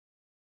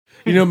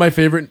You know, my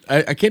favorite,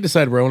 I can't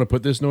decide where I want to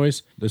put this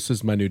noise. This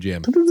is my new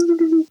jam.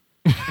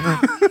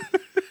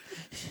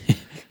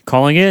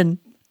 Calling in.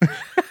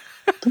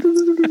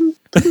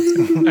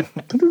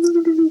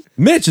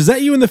 Mitch, is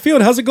that you in the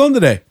field? How's it going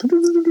today?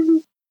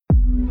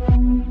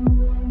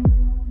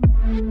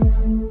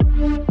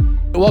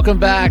 Welcome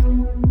back.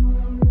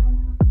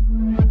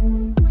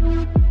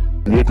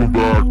 Welcome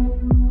back.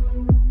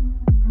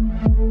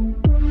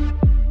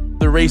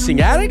 The Racing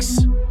Addicts?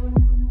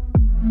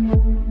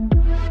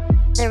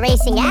 The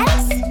Racing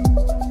Addicts?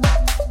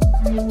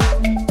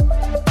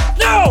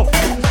 No!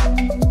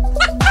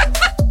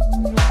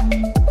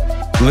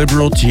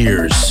 Liberal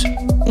tears.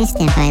 Please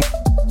stand by.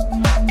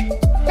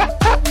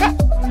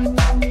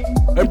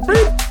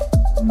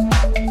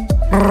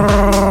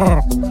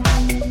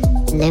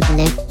 Lip,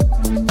 lip.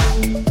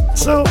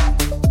 So,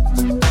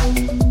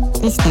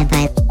 Please stand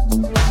by.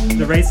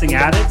 The Racing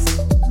Addicts?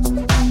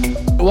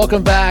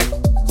 Welcome back.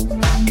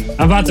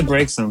 I'm about to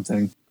break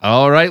something.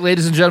 All right,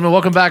 ladies and gentlemen,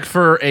 welcome back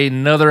for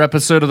another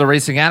episode of The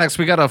Racing Addicts.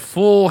 We got a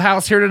full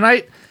house here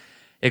tonight.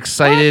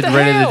 Excited,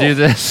 ready to do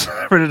this,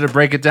 ready to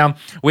break it down.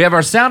 We have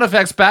our sound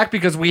effects back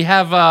because we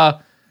have,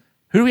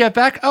 who do we have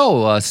back?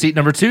 Oh, seat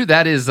number 2.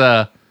 That is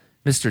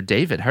Mr.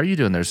 David. How are you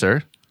doing there,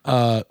 sir?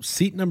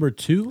 Seat number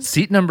 2?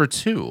 Seat number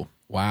 2.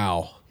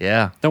 Wow.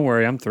 Yeah. Don't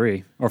worry, I'm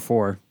 3 or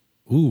 4.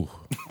 Ooh.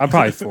 I'm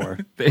probably 4.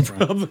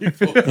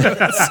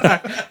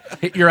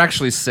 You're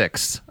actually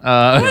 6.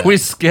 We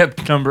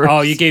skipped number. Oh,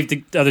 you gave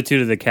the other 2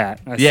 to the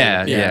cat. I see.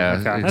 Yeah, Okay.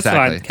 exactly, That's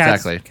fine.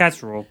 exactly.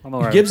 Cats rule. I'm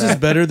all right Gibbs with is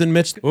that. better than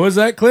Mitch. What was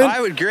that, Clint?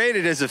 I would grade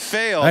it as a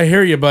fail. I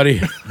hear you, buddy.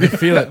 I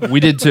feel it. We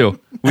did too.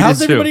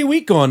 How's everybody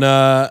week going?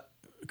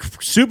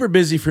 Super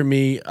busy for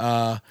me.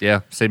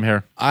 Yeah, same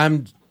here.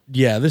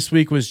 This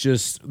week was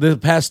just the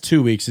past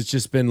 2 weeks. It's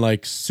just been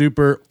like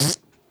super,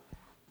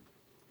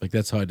 like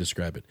that's how I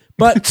describe it.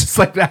 But Just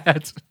like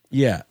that.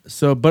 yeah.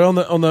 So, but on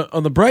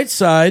the bright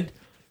side,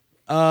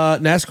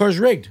 NASCAR's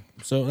rigged.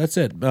 So that's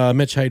it.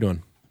 Mitch, how you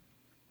doing?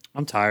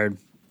 I'm tired.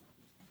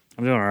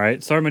 I'm doing all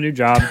right. Started my new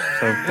job,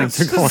 so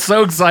things are going.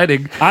 So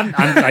exciting.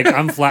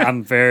 I'm flat.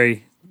 I'm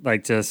very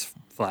just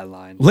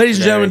flatline. Ladies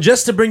and gentlemen,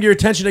 just to bring your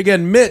attention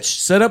again, Mitch,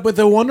 set up with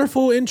a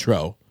wonderful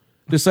intro,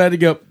 decided to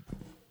go.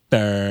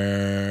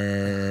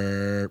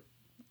 Burp.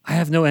 I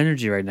have no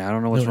energy right now. I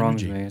don't know what's wrong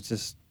with me. It's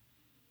just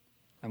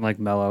I'm like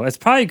mellow. It's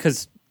probably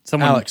because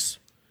someone. Alex,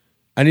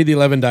 I need the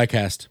 11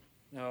 diecast.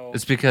 No,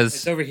 It's because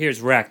it's over here. It's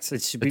wrecked.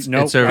 It should be. It's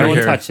Nope. over I won't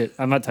here. touch it.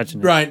 I'm not touching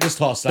it. Brian, just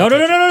toss that.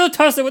 No!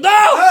 Toss it with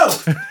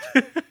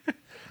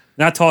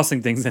Not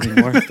tossing things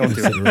anymore. Don't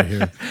do it. Right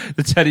here.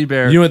 the teddy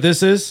bear. You know what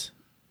this is?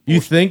 You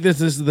think this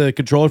is the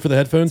controller for the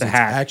headphones? It's a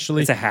hack.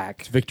 Actually, It's a hack.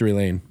 It's Victory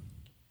Lane.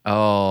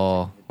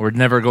 Oh, we're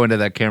never going to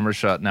that camera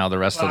shot now the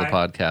rest of the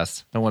Bye.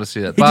 podcast. Don't want to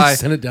see that. He Bye.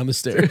 just sent it down the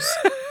stairs.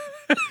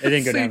 It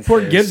didn't go down.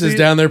 Poor Gibbs is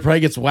down there,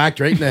 probably gets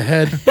whacked right in the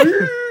head.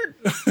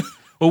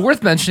 Well,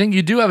 worth mentioning,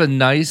 you do have a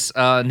nice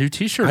new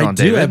T-shirt I on,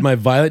 do David. have my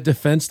Violet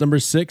Defense number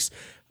 6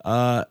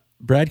 Brad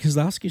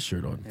Kozlowski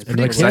shirt on. And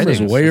my exciting.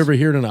 camera's way over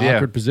here in an Yeah.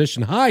 awkward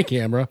position. Hi,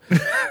 camera.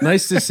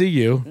 Nice to see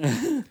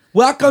you.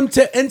 Welcome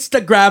to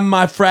Instagram,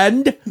 my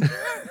friend.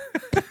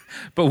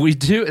 But we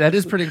do. That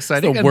is pretty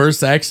exciting. The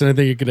worst accent I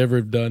think I could ever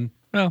have done.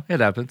 Well, it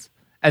happens.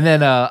 And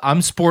then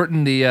I'm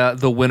sporting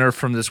the winner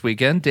from this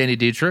weekend, Danny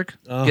Dietrich,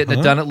 getting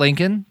it done at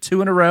Lincoln,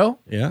 2 in a row.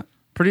 Yeah,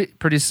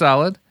 Pretty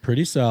solid.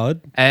 pretty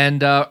solid.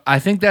 And I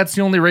think that's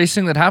the only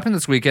racing that happened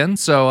this weekend.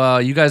 So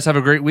you guys have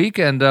a great week.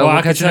 And Well, we'll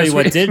I can catch tell next you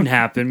what week. didn't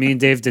happen. Me and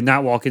Dave did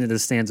not walk into the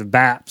stands of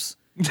BAPS.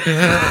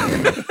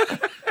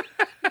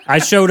 I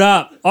showed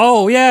up.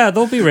 Oh yeah,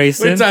 they'll be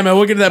racing. Wait time, I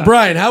look into that.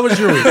 Brian, how was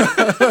your week?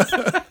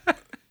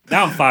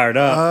 Now I'm fired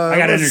up. I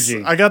got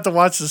energy. I got to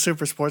watch the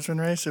Super Sportsman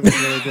race. It was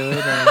really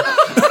good.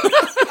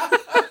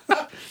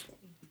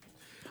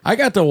 I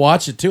got to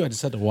watch it too. I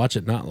just had to watch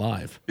it not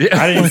live.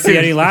 I didn't see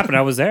any lapping.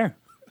 I was there.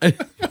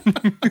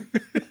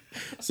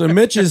 So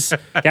Mitch is,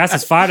 Gas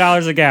is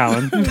 $5 a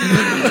gallon.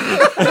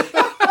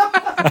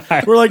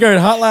 we're like, all right,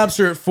 hot laps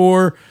are at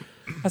 4,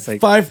 That's like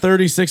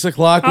 5:30, 6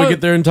 o'clock. We Oh.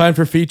 get there in time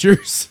for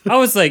features. I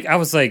was like,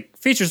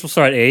 features will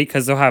start at 8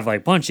 because they'll have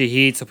like bunch of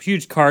heats, a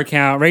huge car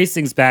count.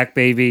 Racing's back,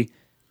 baby.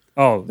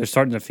 Oh, they're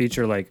starting to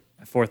feature like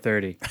at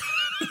 4:30.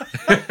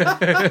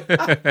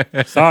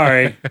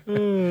 Sorry.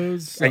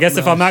 I guess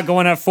if I'm not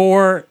going at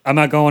 4, I'm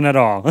not going at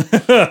all.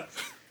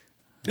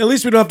 At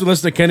least we don't have to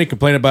listen to Kenny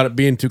complain about it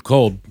being too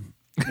cold.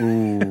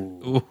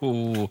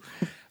 Ooh.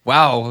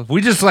 Wow.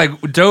 We just like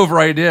dove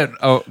right in.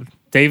 Oh,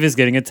 Dave is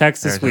getting a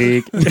text this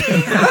week.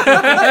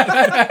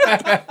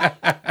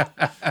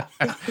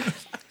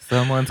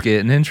 someone's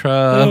getting in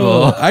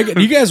trouble.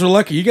 You guys were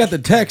lucky. You got the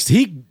text.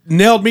 He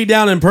nailed me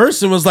down in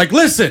person. Was like,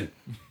 listen,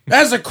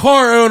 as a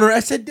car owner, I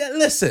said,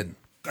 listen.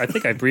 I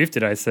think I briefed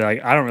it. I said,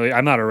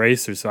 I'm not a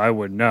racer, so I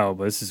wouldn't know,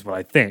 but this is what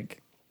I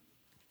think.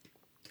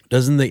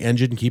 Doesn't the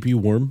engine keep you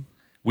warm?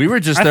 We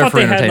were just I there thought for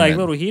they had entertainment. like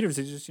little heaters.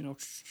 They just,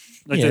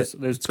 like Yeah,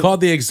 there's it's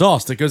called the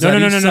exhaust. It goes out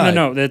each side.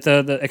 No.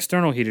 The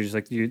external heaters,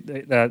 like the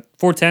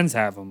 410s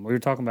have them. We were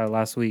talking about it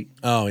last week.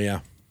 Oh,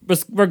 yeah.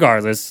 But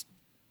regardless,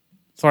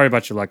 sorry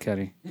about your luck,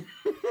 Kenny.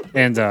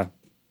 And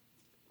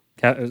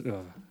John.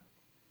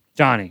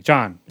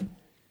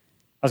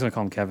 I was gonna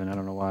call him Kevin. I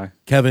don't know why.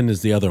 Kevin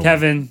is the other one.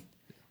 Kevin.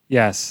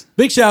 Yes.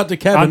 Big shout out to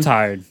Kevin. I'm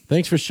tired.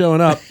 Thanks for showing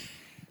up.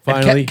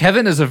 Finally.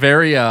 Kevin is a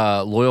very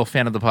loyal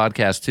fan of the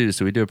podcast too,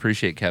 so we do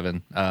appreciate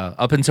Kevin.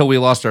 Up until we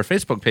lost our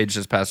Facebook page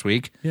this past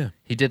week,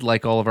 he did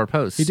like all of our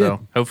posts. He so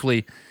did.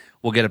 hopefully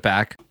we'll get it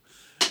back.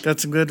 Got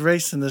some good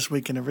racing this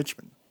weekend in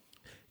Richmond.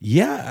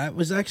 Yeah, I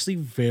was actually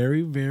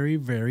very, very,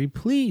 very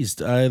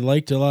pleased. I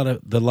liked a lot of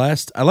the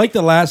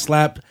last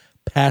lap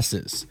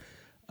passes,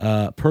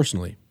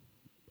 personally.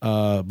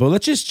 But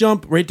let's just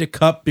jump right to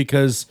Cup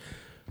because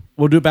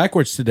we'll do it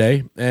backwards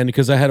today. And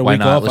because I had a Why week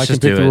not? off, Let's I can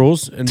just pick do the it.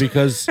 rules. And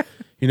because,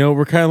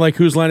 we're kind of like,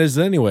 whose line is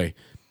it anyway?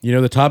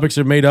 The topics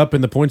are made up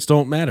and the points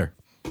don't matter.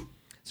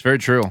 It's very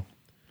true,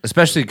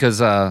 especially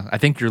because I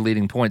think you're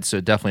leading points, so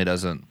it definitely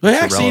doesn't. But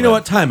it's actually, you know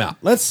what? irrelevant.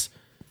 Timeout.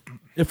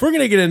 If we're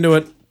going to get into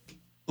it,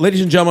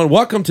 ladies and gentlemen,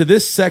 welcome to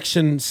this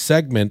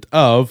segment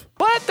of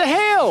What the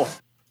hell?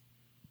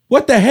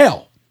 What the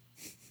Hell?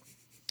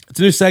 It's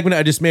a new segment.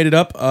 I just made it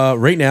up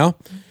right now.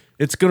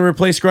 It's going to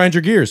replace Grind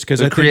Your Gears because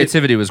The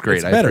creativity was great.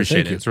 it's I better. appreciate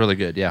Thank it. you. It's really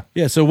good. Yeah.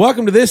 Yeah, so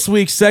welcome to this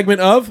week's segment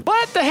of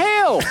What the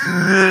hell?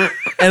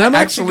 and I'm I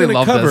actually actually going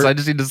love to cover this. I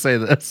just need to say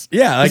this.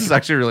 Yeah, This is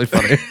actually really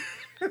funny.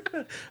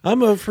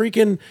 I'm a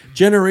freaking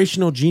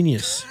generational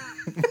genius.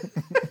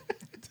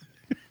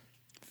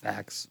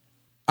 Facts.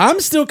 I'm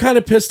still kind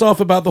of pissed off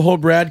about the whole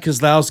Brad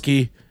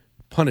Keselowski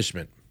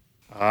punishment.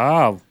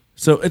 Oh,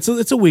 So it's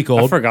a week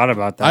old. I forgot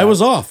about that. I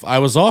was off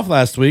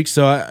last week,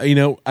 so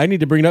I need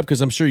to bring it up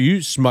because I'm sure you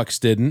schmucks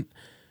didn't.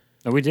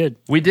 No, we did.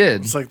 We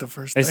did. It's like the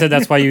first They day. said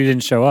that's why you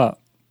didn't show up.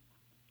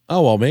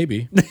 Oh well,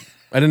 maybe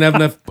I didn't have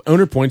enough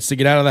owner points to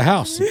get out of the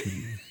house.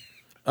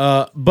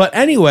 But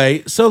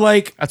anyway, so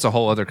like, That's a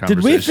whole other did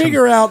conversation. we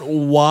figure out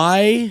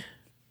what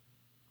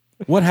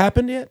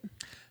happened yet?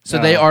 So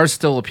they are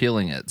still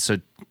appealing it. So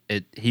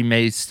he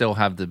may still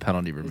have the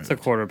penalty removed. It's a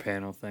quarter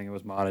panel thing. It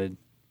was modded.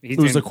 It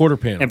was a quarter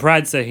panel. And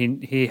Brad said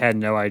he had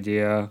no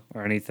idea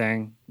or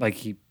anything. Like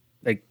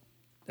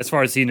as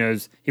far as he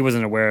knows, he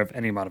wasn't aware of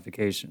any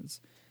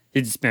modifications. He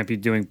just might be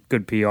doing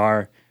good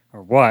PR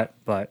or what.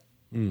 But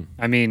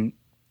I mean,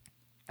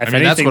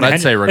 that's what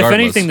I'd say regardless. If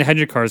anything, the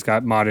Hendrick cars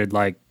got modded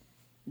like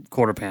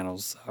quarter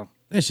panels. So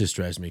This just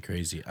drives me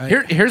crazy.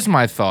 Here's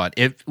my thought.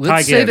 If Ty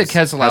let's say that Gibbs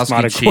has Keselowski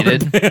modded quarter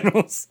cheated,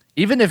 panels.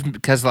 even if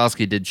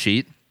Keselowski did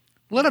cheat,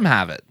 let him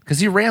have it because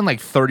he ran like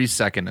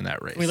 32nd in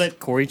that race. Can we let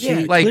Corey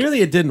yeah, cheat? like-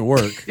 clearly it didn't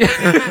work.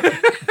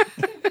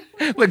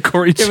 Let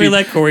Corey Can cheat. we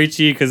let Corey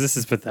cheat? Because this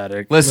is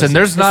pathetic. Listen,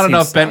 there's not this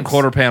enough seems bent sucks.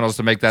 quarter panels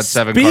to make that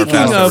 7 car Speaking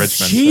fast at of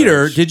Richmond.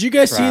 cheater, did you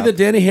guys see Crap. that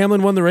Danny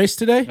Hamlin won the race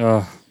today?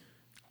 Ugh.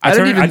 I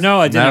didn't even. I did. No,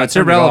 I it's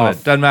turned it irrelevant.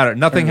 off. Doesn't matter.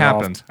 Nothing Turned it off.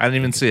 happened. I didn't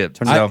even see it.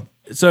 Turned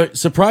it So So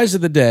surprise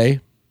of the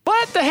day,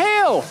 What the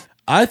hell?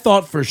 I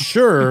thought for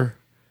sure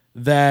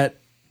that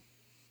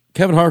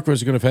Kevin Harvick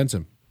was going to fence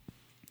him.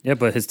 Yeah,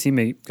 but his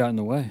teammate got in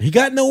the way. He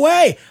got in the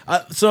way.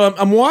 So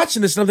I'm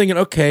watching this and I'm thinking,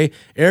 okay,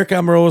 Eric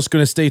Almirola is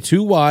going to stay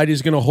too wide.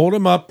 He's going to hold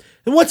him up.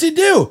 And what's he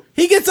do?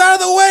 He gets out of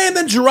the way and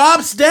then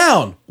drops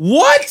down.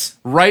 What?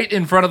 right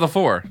in front of the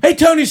 4. Hey,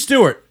 Tony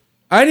Stewart,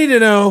 I need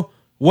to know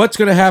what's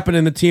going to happen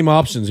in the team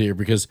options here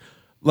because,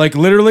 like,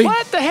 literally,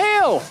 What the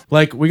hell?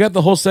 like, we got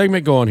the whole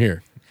segment going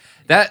here.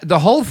 That the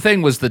whole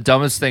thing was the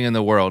dumbest thing in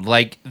the world.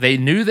 Like they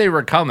knew they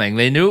were coming.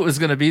 They knew it was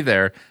going to be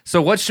there.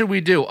 So what should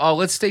we do? Oh,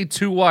 let's stay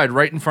too wide,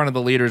 right in front of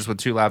the leaders with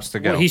 2 laps to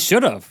go. Well, he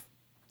should have.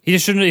 He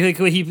just shouldn't.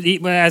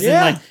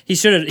 Yeah. He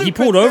should have. He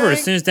pulled over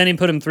as soon as Denny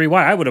put him 3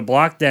 wide. I would have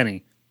blocked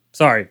Denny.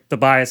 Sorry, the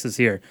bias is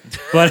here,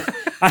 but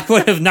I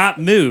would have not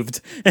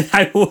moved, and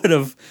I would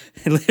have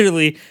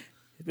literally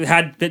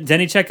had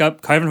Denny check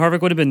up. Kevin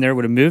Harvick would have been there,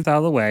 would have moved out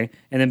of the way,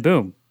 and then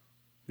boom,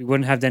 we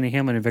wouldn't have Denny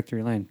Hamlin in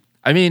victory lane.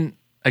 I mean,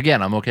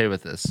 again, I'm okay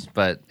with this,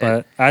 but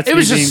But that's it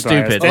was me just being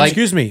biased. stupid. And Like,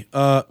 excuse me.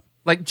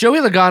 like Joey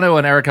Logano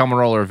and Eric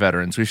Almirola are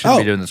veterans. We shouldn't Oh.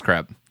 be doing this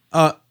crap.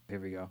 Here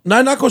we go.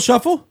 Nine Knuckle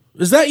Shuffle?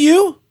 Is that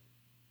you?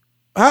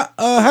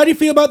 How do you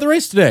feel about the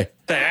race today?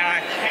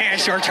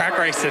 Short track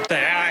race it.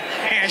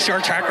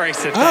 Short track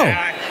race it.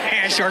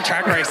 Oh. Short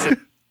track race it.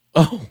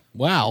 Oh,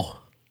 wow.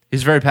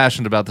 He's very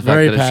passionate about the fact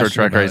Very that it's short passionate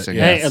track about it, racing.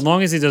 yeah. Hey, Yes. as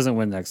long as he doesn't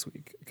win next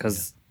week,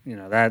 because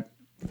that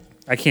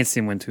I can't see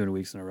him win 2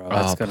 weeks in a row.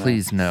 That's Oh, gonna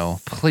please no.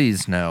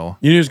 Please no.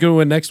 You know who's going to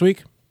win next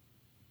week?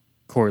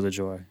 Corey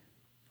LaJoy.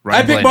 Ryan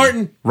I pick Blaney.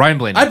 Martin. Ryan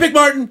Blaney. I pick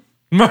Martin.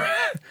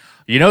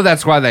 You know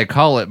that's why they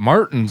call it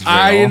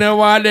Martinsville. You know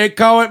why they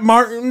call it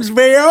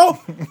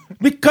Martinsville?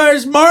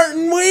 Because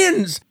Martin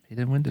wins. He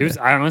didn't win He today. was.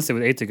 I honestly,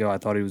 with 8 to go, I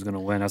thought he was going to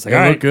win. I was like, It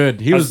all looked right,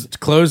 good. He I was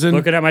closing.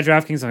 looking at my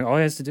DraftKings. I'm like, all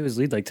he has to do is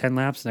lead like 10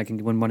 laps, and I can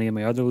win money in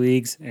my other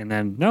leagues. And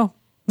then no,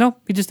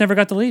 he just never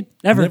got the lead.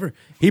 Never.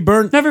 He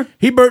burnt. Never.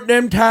 He burnt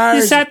them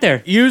tires. He sat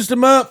there. Used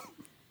them up.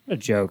 What a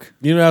joke.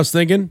 You know what I was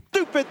thinking?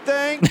 Stupid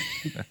thing.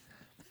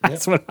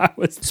 That's what I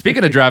was.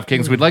 Speaking of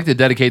DraftKings, we'd like to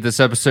dedicate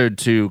this episode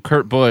to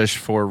Kurt Busch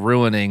for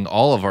ruining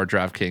all of our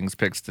DraftKings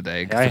picks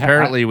today. 'Cause I-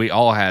 apparently, we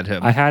all had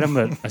him. I had him,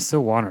 but I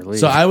still want her lead.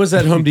 So I was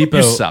at Home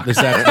Depot suck. this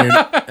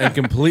afternoon and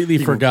completely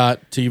forgot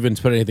to even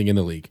put anything in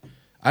the league.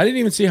 I didn't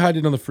even see how I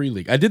did on the free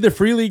league. I did the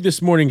free league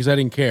this morning because I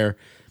didn't care.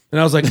 And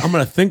I was like, I'm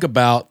going to think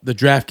about the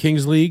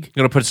DraftKings League.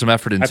 You're going to put some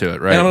effort into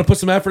it, right? And I'm going to put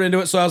some effort into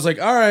it. So I was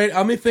like, all right,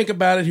 let me think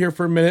about it here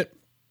for a minute.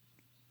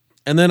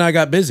 And then I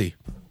got busy.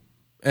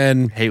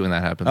 And Hate when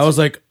that happens. I was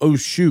like, oh,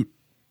 shoot.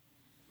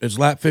 It's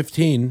lap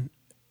 15.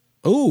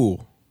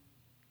 Oh,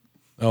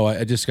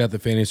 I just got the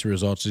fantasy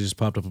results. It just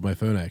popped up on my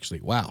phone,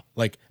 actually. Wow.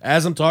 Like,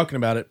 as I'm talking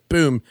about it,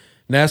 boom,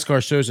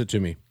 NASCAR shows it to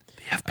me.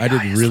 I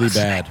did really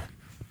bad.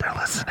 They're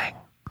listening.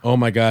 Oh,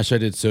 my gosh, I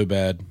did so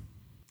bad.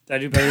 Did I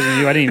do better than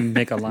you? I didn't even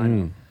make a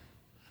line.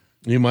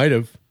 You might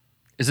have.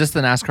 Is this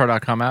the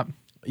NASCAR.com app?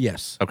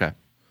 Yes. Okay.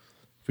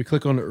 If we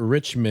click on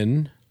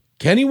Richmond,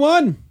 Kenny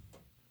won.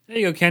 There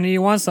you go, Kenny.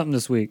 You won something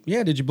this week.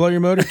 Yeah, did you blow your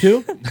motor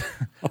too?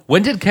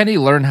 When did Kenny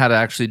learn how to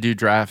actually do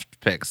draft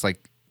picks?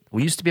 Like,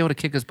 we used to be able to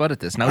kick his butt at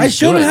this. Now I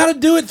showed him how to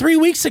do it 3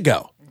 weeks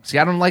ago. See,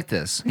 I don't like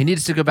this. He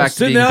needs to go back to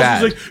being Sitting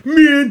bad. He's like,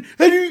 man,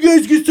 how do you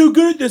guys get so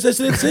good at this? I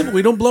said, it's simple.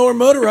 We don't blow our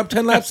motor up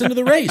 10 laps into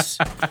the race.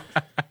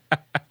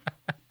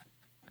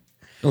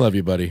 I love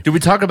you, buddy. Did we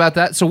talk about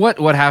that? So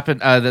what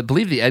happened? I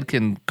believe the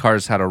Edkin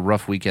cars had a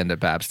rough weekend at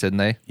BAPS, didn't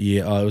they?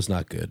 Yeah, it was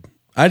not good.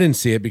 I didn't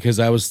see it because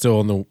I was still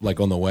on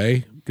the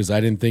way because I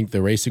didn't think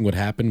the racing would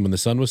happen when the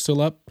sun was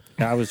still up.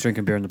 Yeah, I was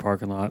drinking beer in the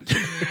parking lot.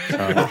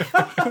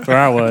 That's where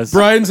I was.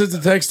 Brian sends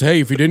a text, hey,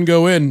 if you didn't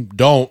go in,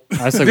 don't.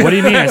 I was like, what do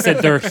you mean? I said,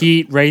 they're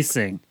heat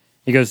racing.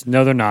 He goes,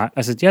 no, they're not.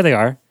 I said, yeah, they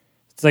are.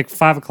 It's like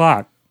 5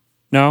 o'clock.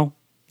 No,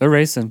 they're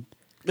racing.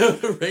 So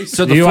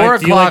the Do you 4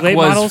 like- do you like o'clock late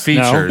was models?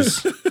 No.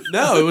 features.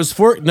 No, it was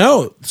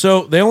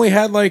so they only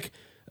had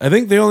I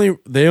think they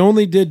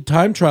only did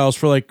time trials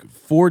for like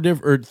 4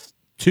 different or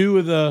 2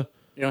 of the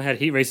You only had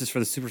heat races for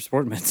the Super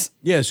Sportsmen.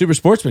 Super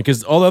Sportsman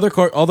because all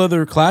the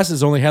other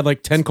classes only had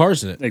like 10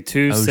 cars in it. Like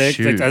 2, Oh, 6, like,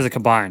 shoot. as a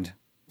combined.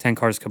 10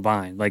 cars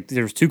combined. Like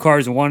there's 2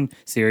 cars in one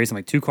series. I'm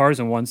like 2 cars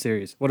in one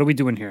series. What are we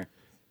doing here?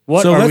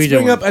 What So are let's we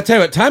bring doing? up. I tell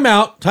you what. Time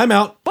out.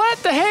 What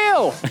the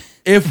hell?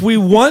 If we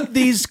want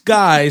these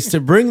guys to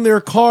bring their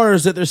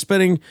cars that they're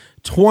spending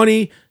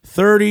 $20,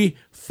 $30,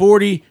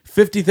 $40,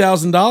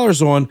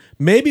 $50,000 on,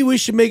 maybe we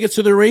should make it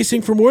so they're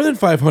racing for more than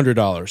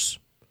 $500.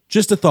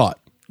 Just a thought.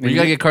 Well, you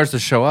got to get cars to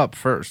show up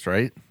first,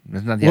 right?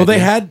 Isn't that the Well,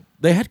 idea?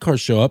 they had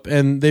cars show up,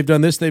 and they've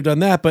done this, they've done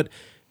that, but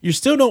you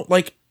still don't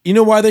like. You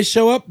know why they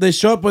show up? They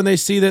show up when they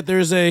see that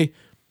there's a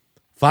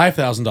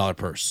 $5,000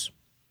 purse,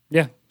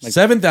 Yeah. Like,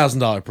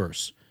 $7,000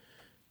 purse,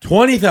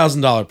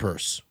 $20,000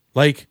 purse.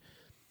 Like,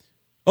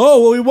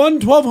 oh well, we won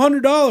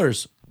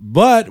 $1,200,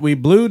 but we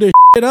blew the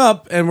shit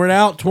up, and we're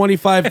out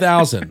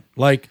 $25,000.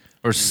 Like,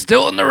 We're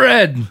still in the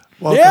red.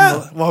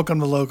 Welcome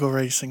to local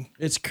racing.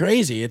 it's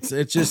crazy. It's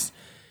just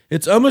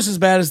it's almost as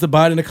bad as the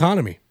Biden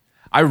economy.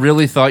 I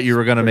really thought you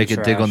were going to make a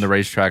dig trash. on the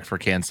racetrack for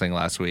canceling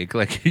last week.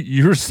 Like,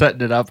 you were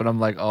setting it up, and I'm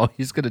like, oh,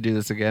 he's going to do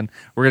this again.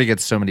 We're going to get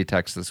so many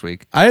texts this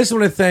week. I just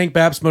want to thank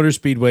BAPS Motor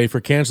Speedway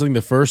for canceling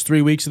the first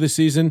 3 weeks of the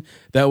season.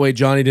 That way,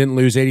 Johnny didn't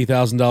lose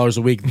 $80,000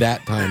 a week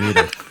that time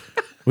either.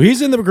 Well,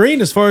 he's in the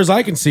green as far as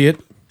I can see it.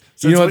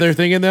 You know what they're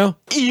thinking though?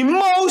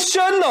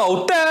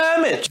 Emotional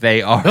damage.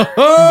 They are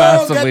Oh,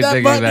 massively got that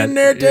thinking button that. in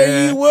there.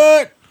 Tell you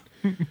what.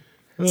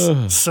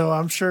 So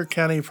I'm sure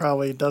Kenny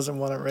probably doesn't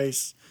want to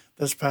race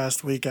this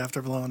past week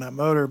after blowing that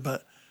motor.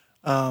 But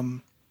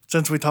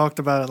since we talked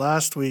about it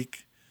last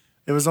week,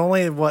 it was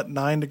only,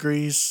 9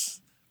 degrees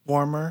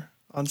warmer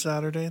on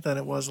Saturday than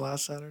it was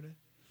last Saturday.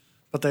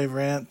 But they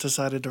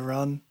decided to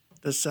run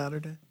this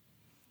Saturday.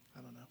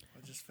 I don't know.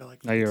 I just feel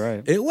like no, you're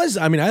right. It was.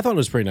 I mean, I thought it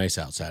was pretty nice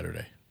out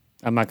Saturday.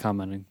 I'm not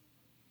commenting.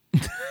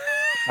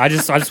 I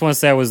just want to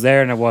say I was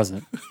there and I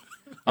wasn't.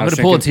 I'm going to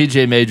pull a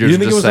TJ Majors You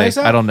and think it just was say, nice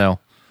out? I don't know.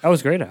 I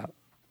was great out.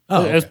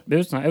 Oh, It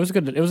was nice. It was a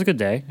good. It was a good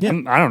day. Yeah.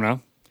 I don't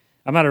know.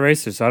 I'm not a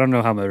racer, so I don't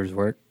know how motors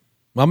work.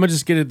 I'm gonna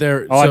just get it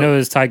there. All I know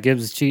is Ty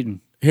Gibbs is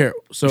cheating. Here.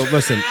 So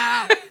listen.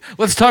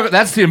 Let's talk.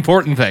 That's the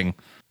important thing.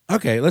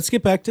 Okay, let's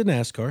get back to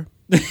NASCAR.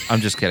 I'm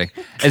just kidding.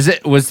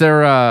 Was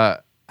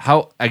there,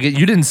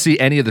 you didn't see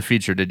any of the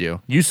feature, did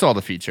you? You saw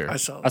the feature. I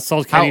saw I it.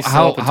 saw Kenny.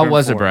 How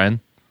was it,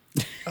 Brian?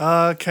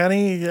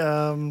 Kenny,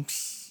 where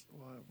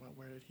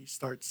did he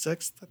start?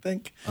 6th, I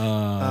think.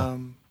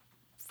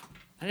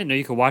 I didn't know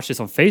you could watch this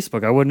on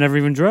Facebook. I would never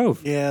even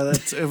drove. Yeah,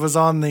 it was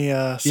on the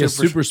Yeah,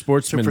 Super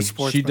Sportsman. Super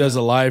Sportsman. She does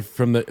a live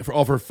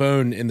off her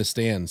phone in the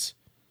stands.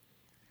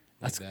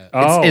 Like that.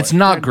 Oh, It's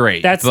not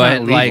great. That's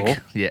but not legal. like,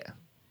 yeah.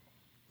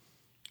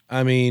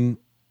 I mean,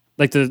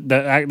 like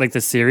the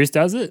series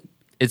does it.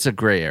 It's a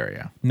gray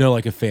area. no,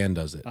 like a fan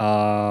does it.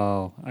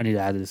 Oh, I need to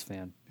add this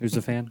fan. Who's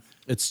the fan?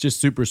 It's just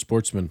Super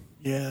Sportsman.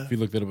 Yeah. If you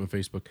look that up on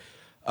Facebook.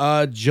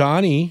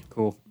 Johnny.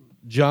 Cool.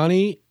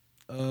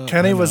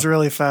 Kenny was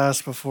really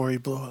fast before he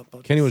blew up.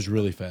 But Kenny was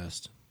really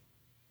fast.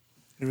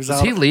 he was Was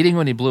out. he leading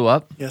when he blew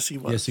up? Yes, he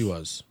was. Yes, he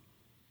was.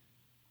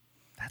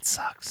 That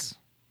sucks.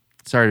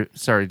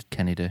 Sorry,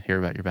 Kenny, to hear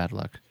about your bad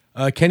luck.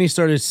 Kenny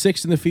started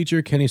 6th in the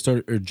feature. Johnny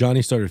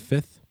started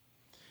 5th.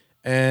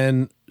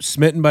 And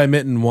Smitten by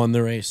Mitten won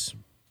the race.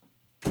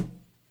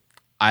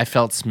 I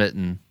felt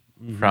smitten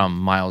from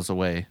miles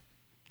away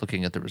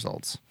looking at the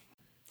results.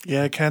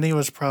 Yeah, Kenny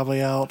was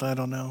probably out, I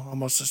don't know,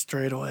 almost a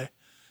straightaway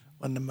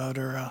when the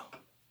motor.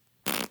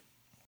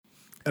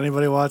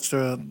 Anybody watch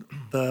the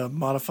the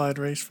modified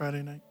race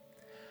Friday night?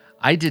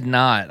 I did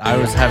not. I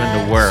was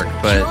having to work,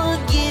 but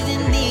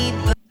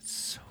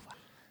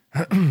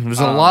it was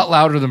a lot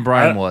louder than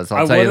Brian was.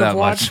 I'll tell you that much. I would have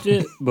watched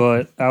it,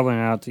 but I went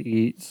out to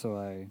eat, so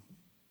I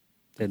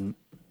didn't.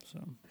 So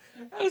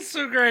That was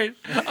so great.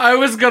 I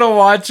was going to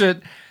watch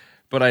it,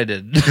 but I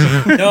didn't.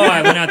 no,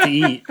 I went out to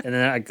eat, and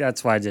then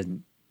that's why I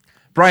didn't.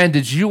 Brian,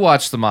 did you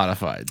watch the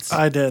modifieds?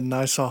 I didn't.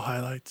 I saw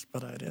highlights,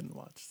 but I didn't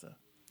watch the.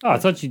 Oh, I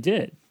thought you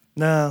did.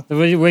 No, The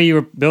way you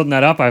were building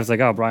that up, I was like,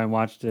 oh, Brian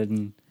watched it,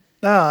 and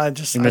I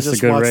just missed a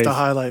watched good race. the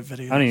highlight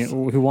video. I don't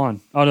even, who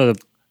won? Oh no,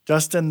 the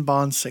Justin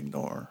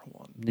Bonsignor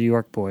won. New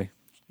York boy.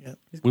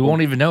 We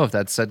won't even know if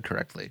that's said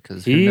correctly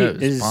because who He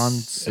knows? is- Bon It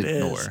is.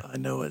 Signor. I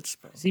know it's.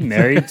 Is he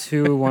married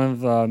to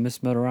one of Miss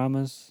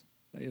Motoramas?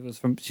 It was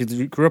from. She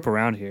grew up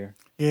around here.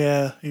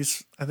 Yeah,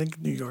 he's I think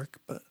New York,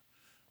 but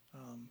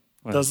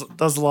Wow.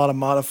 does a lot of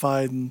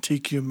modified and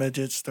TQ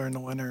midgets during the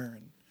winter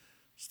and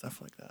stuff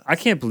like that. I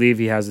can't believe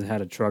he hasn't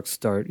had a truck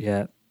start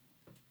yet.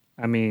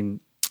 I mean,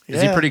 Is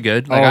he pretty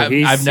good? oh, Like,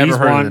 I've never he's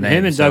heard won, of the name.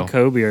 him and so. Doug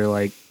Kobe are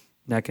like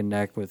neck and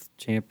neck with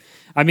champ.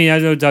 I mean, I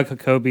know Doug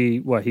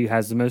Kobe. He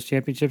has the most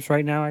championships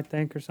right now, I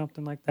think, or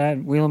something like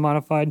that. Wheel and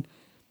modified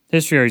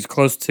history, or he's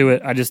close to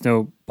it. I just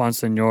know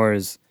Bonsignor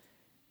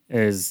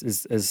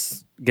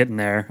is getting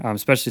there,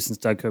 especially since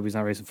Doug Kobe's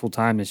not racing full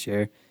time this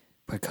year.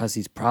 Because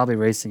he's probably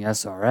racing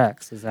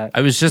SRX. Is that?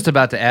 I was just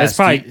about to ask.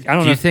 probably- do I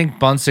don't you know. think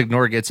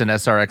Bonsignor gets an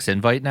SRX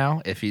invite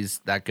now if he's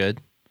that good?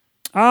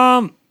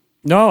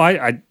 No,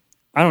 I'm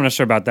not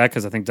sure about that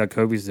because I think Doug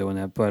Kobe's doing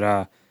that.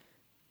 But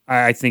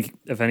I think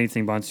if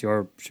anything,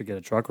 Bonsignor should get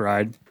a truck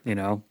ride. You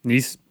know,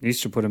 Nice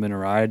should put him in a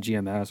ride,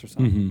 GMS or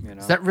something. You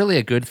know, Is that really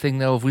a good thing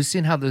though? Have we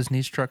seen how those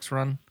niche trucks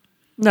run?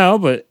 no,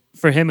 but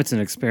for him, it's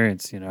an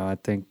experience. You know, I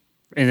think,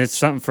 and it's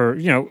something for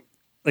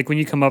like when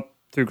you come up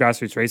through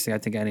grassroots racing, I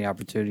think any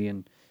opportunity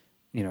in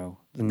the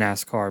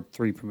NASCAR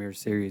 3 Premier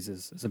Series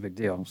is a big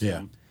deal. So,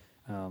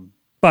 Yeah.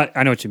 But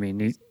I know what you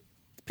mean.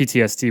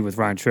 PTSD with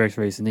Ryan Truex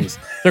racing these.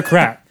 They're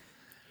crap.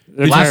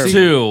 They're Last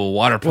terrible. 2,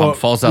 water pump Well,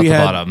 falls out we the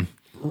had- bottom.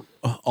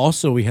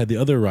 Also, we had the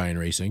other Ryan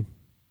Racing.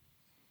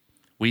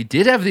 We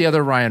did have the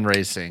other Ryan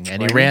racing,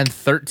 and he Blaney? ran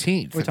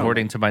 13th talking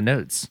according to my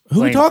notes.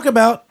 Who we Blaine. talk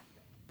about?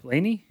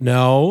 Blaney?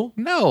 No,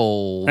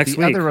 No, Next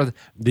the week. other.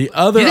 the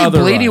other You think other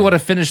Blaney Ryan. would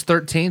have finished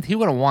 13th? He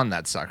would have won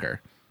that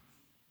sucker.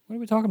 What are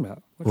we talking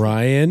about?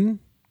 Ryan,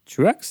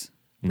 Truex?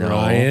 No.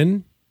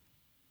 Ryan,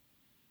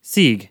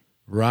 Sieg.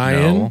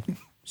 Ryan,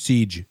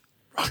 Siege.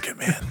 Rocket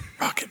Man.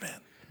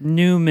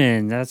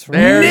 Newman. That's right.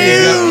 There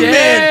you go.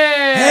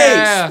 Hey,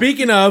 Yeah.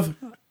 speaking of,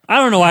 I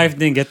don't know why I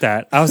didn't get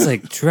that. I was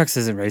like, Truex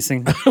isn't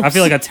racing. I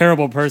feel like a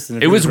terrible person.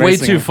 if It he was way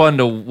racing. too fun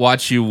to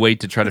watch you wait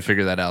to try to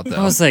figure that out, though.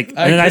 I was like,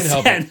 I and then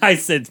couldn't help I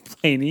said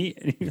Blaney,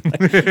 and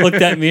he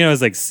looked at me and I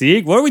was like,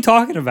 Sieg? What are we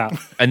talking about?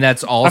 and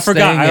that's all. I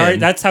forgot. staying in.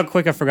 That's how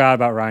quick I forgot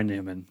about Ryan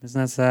Newman. Isn't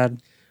that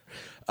sad?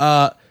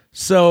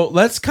 so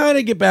let's kind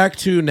of get back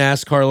to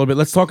NASCAR a little bit.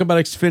 Let's talk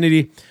about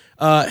Xfinity.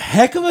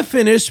 Heck of a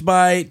finish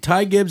by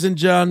Ty Gibbs and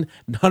John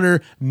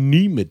Hunter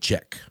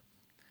Nemechek.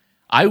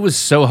 I was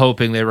so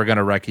hoping they were going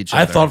to wreck each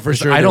other. I thought for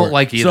sure I they don't were.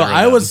 like either. So of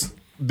I them. was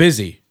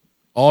busy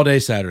all day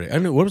Saturday. I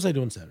mean, what was I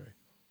doing Saturday?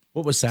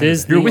 What was Saturday?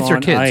 Disney You're with your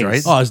on kids, ice.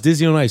 right? Oh, it's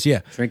Disney on Ice.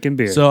 Yeah, Drinking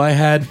beer. So I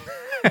had.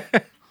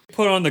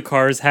 Put on the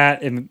Cars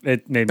hat and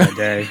it made my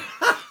day.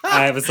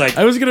 I was like,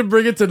 I was gonna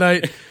bring it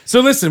tonight.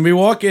 So listen, we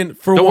walk in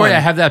for Don't one. worry, I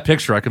have that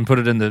picture. I can put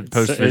it in the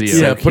post it's video.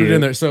 so Yeah, put it in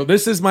cute. there. So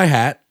this is my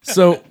hat.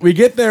 So we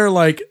get there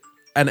like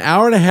an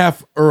hour and a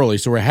half early.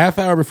 So we're a half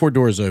hour before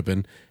doors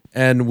open,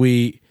 and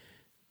we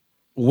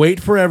wait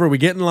forever. We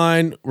get in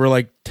line. We're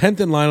like 10th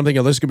in line. I'm thinking,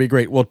 oh, this is gonna be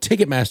great. Well,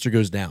 Ticketmaster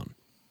goes down,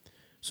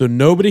 so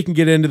nobody can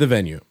get into the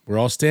venue. We're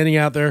all standing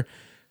out there.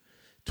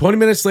 20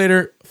 minutes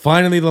later,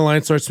 finally the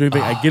line starts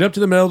moving. I get up to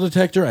the metal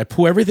detector. I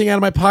pull everything out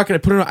of my pocket. I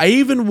put it on. I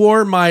even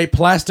wore my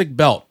plastic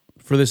belt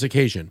for this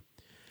occasion.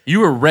 You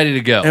were ready to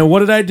go. And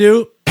what did I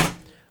do?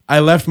 I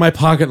left my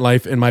pocket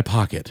knife in my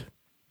pocket.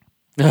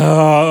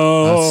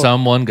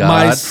 Someone got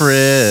My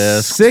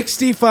frisked.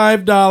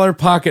 $65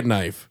 pocket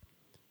knife.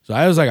 So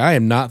I was like, I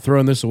am not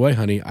throwing this away,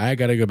 honey. I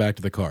got to go back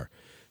to the car.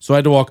 So I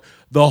had to walk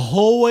the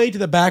whole way to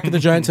the back of the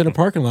Giant Center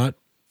parking lot,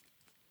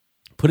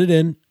 put it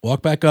in,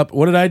 walk back up.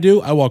 What did I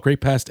do? I walked right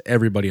past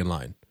everybody in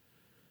line.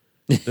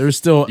 There's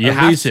still You at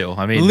have least, to.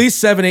 I mean- at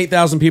least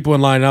 7,000-8,000 people in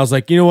line. And I was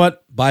like, you know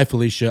what? Bye,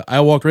 Felicia. I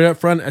walked right up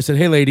front. I said,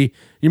 hey, lady,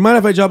 you mind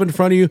if I jump in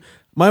front of you?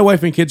 My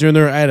wife and kids are in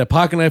there. I had a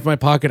pocket knife in my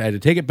pocket. I had to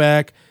take it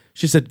back.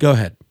 She said, go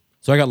ahead.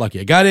 So I got lucky.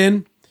 I got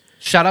in.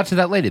 Shout out to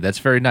that lady. That's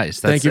very nice.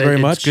 That's, Thank you very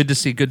much. It's good to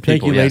see good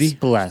Thank people. you, lady. yes.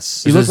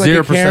 bless. You There's look a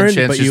like a 0% Karen,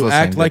 chance but she's you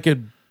act listening, like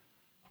a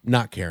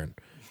not Karen.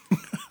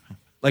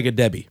 Like a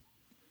Debbie.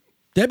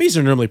 Debbie's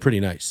are normally pretty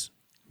nice.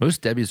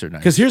 Most Debbies are nice.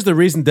 Because here's the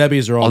reason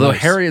Debbie's are all Although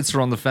nice. Harriet's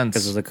are on the Because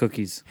fence. of the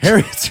cookies.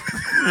 Harriet's.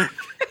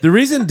 The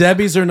reason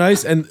Debbie's are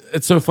nice, and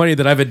it's so funny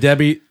that I have a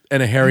Debbie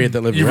and a Harriet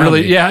that live You around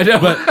really, me. yeah, I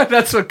know.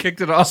 That's what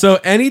kicked it off. So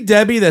any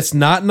Debbie that's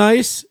not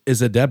nice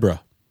is a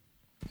Deborah,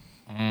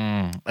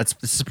 This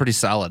is pretty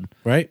solid.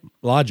 right?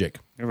 Logic.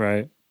 You're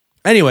right.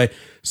 Anyway,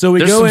 so we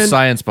There's go some in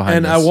science behind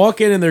and this. I walk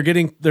in and they're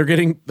getting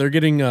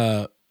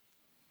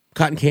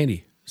cotton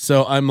candy.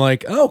 So I'm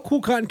like, oh,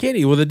 cool, cotton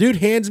candy. Well, the dude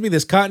hands me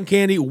this cotton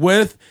candy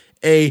with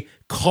a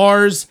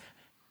Cars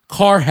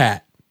car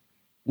hat,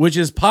 which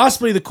is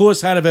possibly the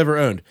coolest hat I've ever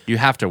owned. You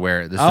have to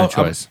wear it. There's no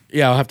choice.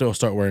 I'll have to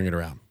start wearing it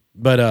around.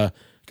 But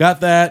got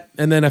that,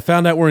 and then I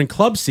found out we're in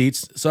club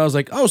seats, so I was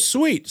like, oh,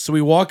 sweet. So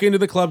we walk into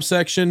the club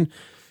section.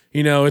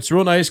 You know, it's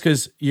real nice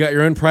because you got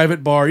your own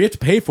private bar. You have to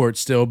pay for it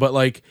still, but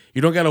like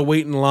you don't got to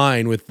wait in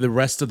line with the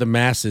rest of the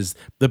masses,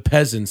 the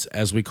peasants,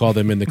 as we call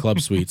them in the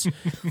club suites.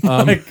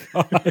 My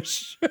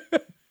gosh.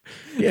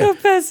 The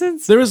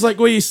peasants. There was like,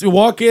 well, you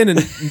walk in and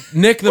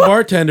Nick, the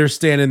bartender,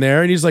 standing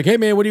there, and he's like, hey,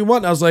 man, what do you want?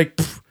 And I was like,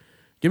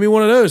 give me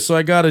one of those. So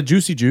I got a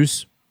Juicy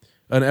Juice,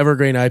 an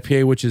Evergreen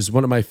IPA, which is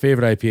one of my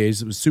favorite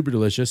IPAs. It was super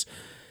delicious.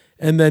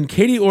 And then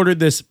Katie ordered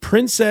this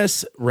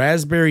Princess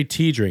Raspberry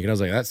Tea drink, and I was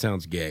like, that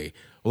sounds gay.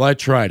 Well, I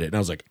tried it, and I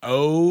was like,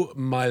 oh,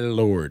 my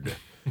Lord.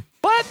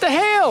 What the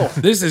hell?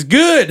 This is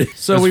good.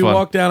 So That's we fun.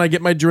 walk down, I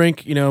get my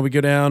drink, you know, we go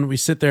down, we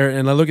sit there,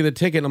 and I look at the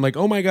ticket, and I'm like,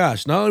 oh my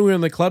gosh, not only are we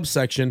in the club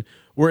section,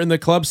 we're in the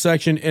club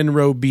section in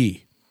row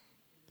B.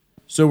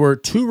 So we're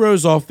 2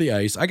 rows off the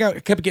ice. I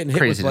kept getting hit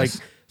Craziness. with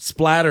like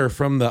splatter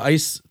from the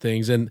ice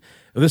things, and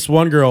this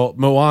one girl,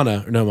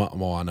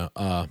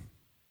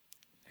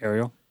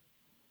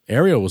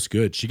 Ariel was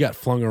good. She got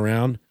flung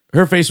around.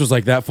 Her face was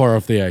like that far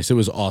off the ice. It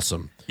was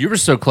awesome. You were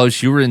so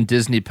close. You were in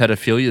Disney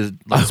pedophilia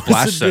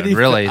splash zone. Disney-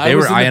 Really, I they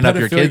was were in the eyeing up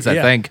your pedophilia- kids. I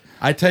yeah. think.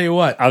 I tell you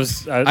what, I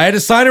had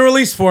to sign a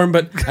release form,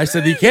 but I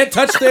said you can't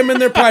touch them in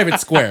their private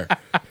square.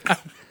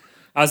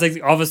 was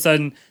like, all of a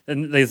sudden,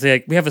 then they say,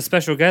 like, we have a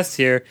special guest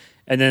here,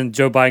 and then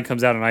Joe Biden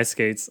comes out on ice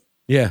skates.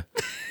 Yeah.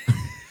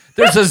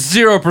 There's a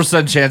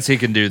 0% chance he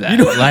can do that.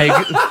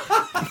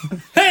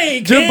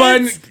 Hey, Joe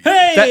kids! Biden-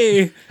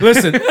 Hey!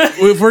 Listen,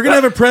 if we're gonna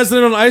have a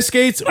president on ice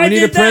skates, we need a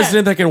did that.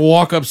 president that can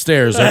walk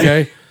upstairs.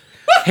 Okay.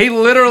 he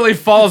literally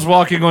falls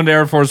walking onto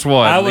Air Force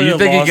One. I would You have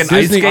think lost. he can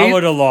ice Disney- skate? I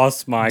would have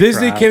lost my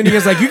Disney crap. came and he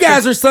was like, "You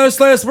guys are so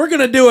slow. So we're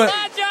gonna do it."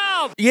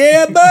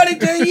 Yeah, buddy.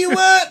 Tell you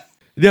what.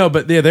 No,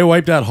 but yeah, they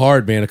wiped out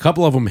hard, man. A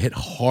couple of them hit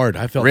hard.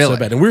 I felt Really? so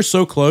bad, and we were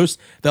so close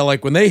that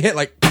like when they hit,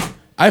 like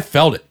I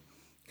felt it.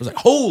 I was like,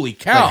 "Holy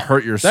cow!" Like,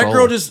 hurt your that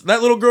soul.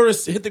 that little girl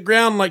just hit the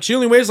ground. Like she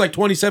only weighs like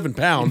 27 I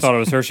pounds. thought it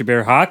was Hershey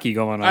Bear hockey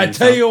going on. I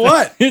tell you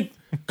what.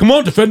 Come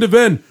on, defend.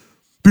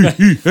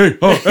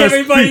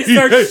 Everybody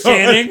starts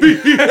chanting.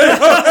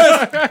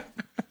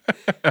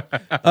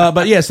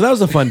 But yeah, so that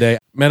was a fun day.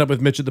 Met up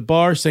with Mitch at the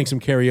bar, sang some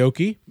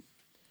karaoke.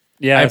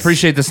 Yeah, I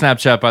appreciate the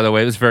Snapchat, by the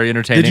way. It was very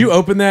entertaining. Did you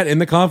open that in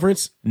the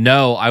conference?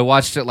 No, I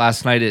watched it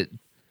last night at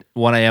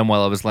 1 a.m.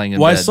 while I was laying in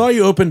Well, bed. I saw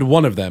you opened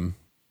one of them,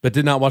 but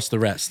did not watch the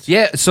rest.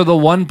 Yeah, so the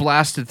one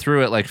blasted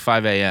through at like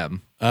 5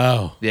 a.m.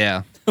 Oh.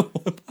 Yeah.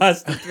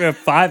 Us at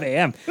 5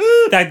 a.m.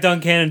 That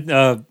Duncan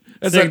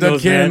That's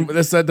signals, man.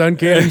 that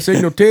Duncan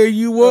signal. Tell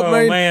you what, Oh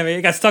man,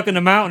 it got stuck in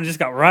the mountain and just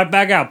got right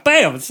back out.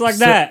 Bam! It's like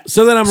that.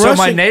 So then I'm So rushing.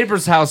 my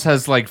neighbor's house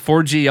has like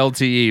 4G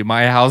LTE.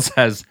 My house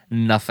has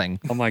nothing.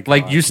 Oh my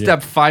Like gosh. you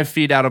step 5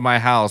 feet out of my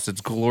house,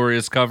 it's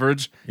glorious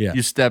coverage. Yeah.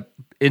 You step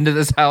into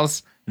this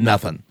house,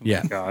 nothing.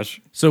 Yeah.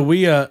 Gosh. So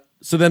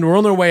so then we're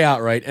on our way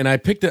out, right? And I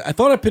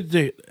thought I picked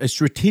a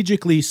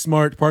strategically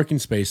smart parking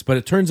space, but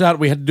it turns out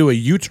we had to do a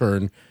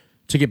U-turn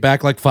to get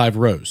back like 5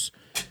 rows.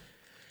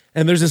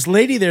 And there's this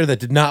lady there that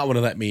did not want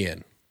to let me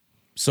in.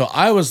 So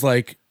I was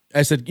like,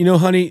 I said, you know,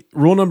 honey,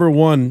 rule number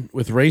 1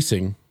 with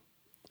racing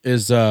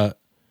is you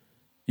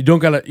don't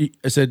gotta.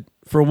 I said,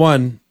 for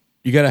 1,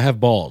 you gotta have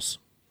balls.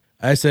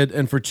 I said,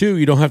 and for 2,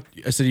 you don't have.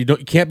 I said, you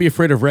can't be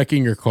afraid of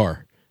wrecking your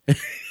car.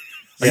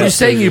 Are you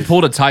saying you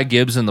pulled a Ty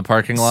Gibbs in the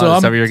parking lot?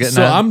 Is that what you're getting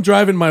so at? I'm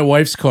driving my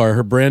wife's car,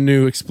 her brand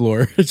new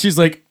Explorer. And she's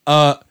like,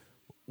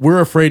 we're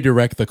afraid to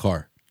wreck the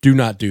car. Do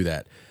not do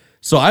that.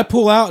 So I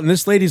pull out, and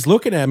this lady's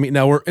looking at me.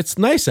 Now it's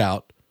nice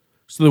out,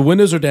 so the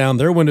windows are down.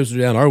 Their windows are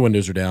down. Our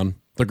windows are down.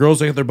 The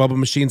girls got their bubble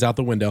machines out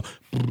the window,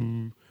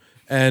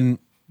 and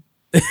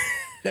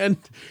and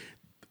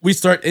we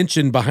start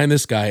inching behind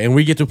this guy, and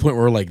we get to a point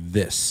where we're like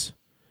this,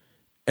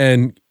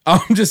 and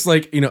I'm just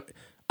like, you know,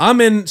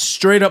 I'm in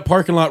straight up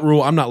parking lot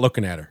rule. I'm not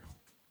looking at her.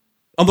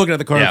 I'm looking at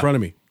the car in Yeah. front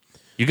of me.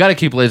 You got to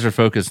keep laser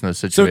focused in those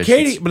So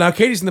situations.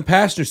 Katie's in the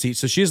passenger seat,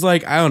 so she's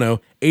like, I don't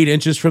know, 8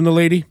 inches from the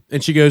lady,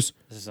 and she goes,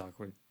 This is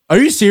awkward. "Are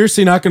you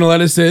seriously not going to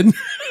let us in?"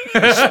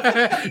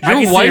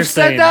 Your wife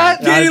said that?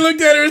 Katie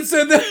looked at her and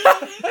said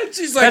that.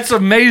 She's like, That's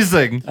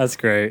amazing. That's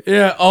great.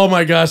 "Yeah, oh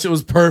my gosh, it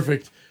was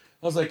perfect."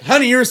 I was like,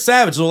 "Honey, you're a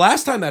savage." The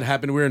last time that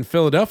happened, we were in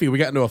Philadelphia. We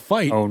got into a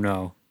fight. Oh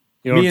no,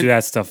 you don't Me do and-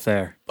 that stuff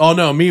there. Oh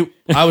no,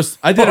 I was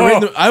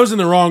in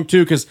the wrong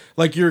too, because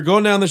like you were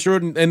going down this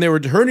road and they were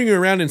turning you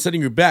around and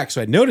setting you back.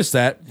 So I noticed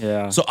that.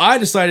 Yeah. So I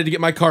decided to get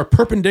my car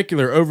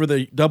perpendicular over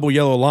the double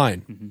yellow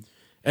line,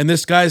 and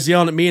this guy's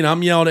yelling at me and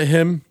I'm yelling at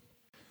him.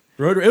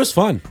 It was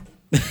fun.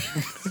 Is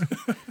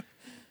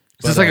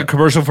this like a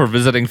commercial for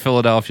visiting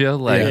Philadelphia?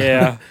 Like,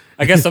 Yeah,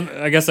 I guess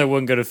I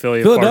wouldn't go to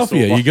Philly.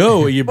 Philadelphia, you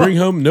go, you bring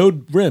home no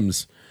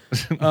rims.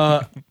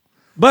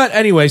 But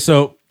anyway,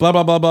 so blah,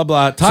 blah, blah, blah,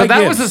 blah. Ty So that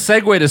Gibbs. was a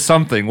segue to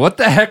something. What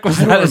the heck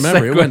was I that? don't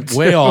remember. It went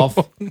way off.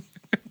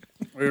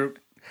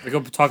 We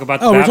go talk about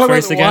the Oh, we're BAPS talking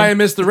race about again. why I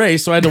missed the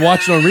race, so I had to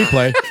watch it on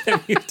replay.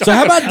 So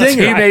how about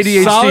Dinger? Team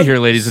ADHD here,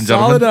 ladies and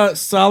gentlemen.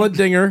 Solid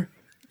Dinger.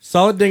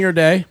 Solid Dinger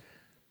day.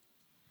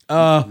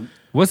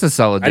 What's a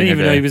solid I didn't Dinger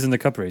even know day? he was in the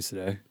Cup race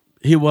today.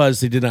 He was.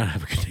 He did not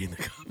have a good day in the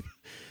Cup.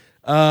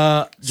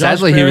 Josh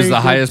Sadly, he was Berry, the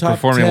good highest top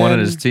performing one 10.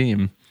 on his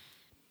team.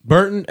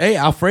 Burton. Hey,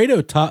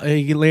 Alfredo.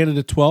 He landed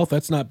at 12th.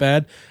 That's not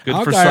bad. Good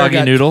Al for Geyer Soggy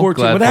got Noodle. 14.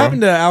 Glad What for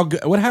happened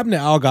to What happened to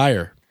Al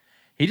Geyer?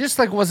 He just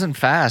wasn't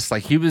fast.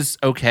 He was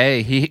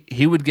okay.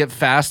 He would get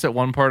fast at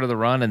one part of the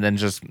run and then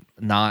just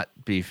not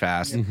be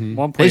fast. Mm-hmm.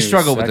 One point They he was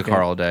struggled with the second.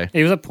 car all day.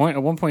 He was at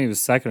one point he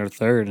was second or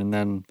third, and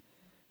then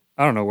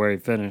I don't know where he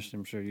finished.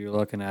 I'm sure you're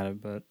looking at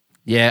it, but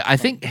Yeah, I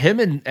think him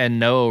and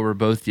Noah were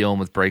both dealing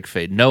with brake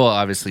fade. Noah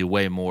obviously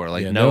way more.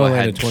 Yeah, Noah Noah had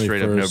landed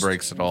straight up no 21st.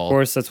 brakes at all. of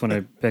course that's when I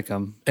pick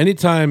him.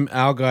 Anytime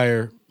Al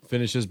Geyer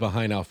finishes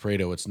behind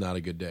Alfredo, it's not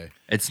a good day.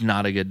 It's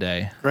not a good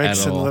day at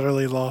Gregson all.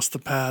 literally lost the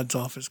pads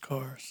off his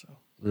car. So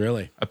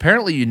Really?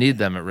 Apparently, you need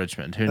them at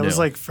Richmond. Who that knew? was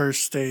like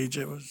first stage.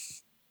 It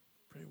was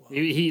pretty wild.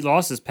 He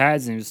lost his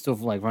pads and he was still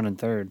running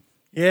third.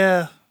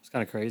 Yeah. It's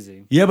kind of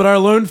crazy. Yeah, but our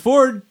lone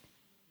Ford,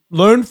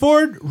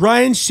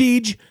 Ryan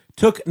Siege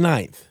took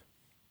 9th.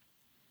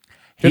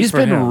 He's for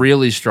been him.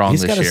 really strong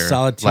He's this got a year.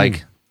 solid team.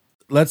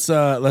 Let's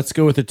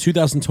go with the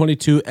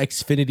 2022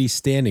 Xfinity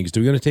standings.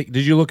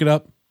 Did you look it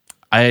up?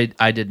 I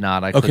did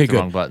not. I clicked Okay, the good.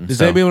 wrong button. Does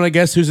so, anybody want to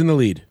guess who's in the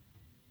lead?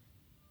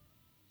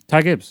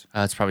 Ty Gibbs.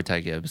 it's probably Ty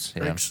Gibbs.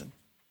 Yeah. Gregson.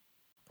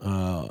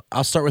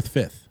 I'll start with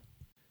 5th.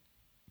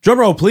 Drum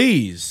roll,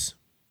 please.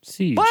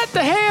 Siege. What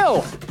the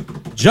hell?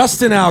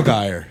 Justin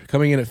Allgaier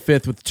coming in at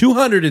 5th with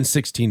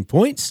 216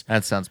 points.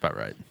 That sounds about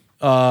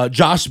right.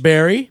 Josh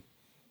Berry.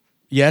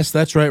 Yes,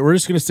 that's right. We're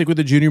just going to stick with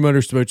the junior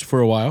motorsports for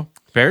a while.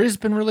 Barry's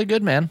been really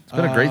good, man. It's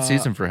been a great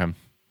season for him.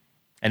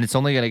 And it's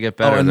only going to get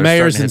better. Oh, and They're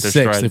Mayer's starting in to hit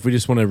their 6th stride. if we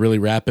just want to really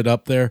wrap it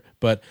up there.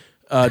 But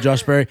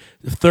Josh Berry.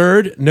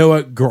 3rd,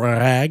 Noah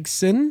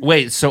Gregson.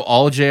 Wait, so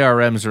all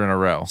JRMs are in a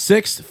row.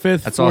 6th,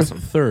 5th, That's 4th, awesome.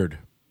 3rd.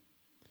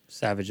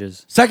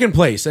 Savages. 2nd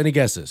place. Any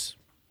guesses?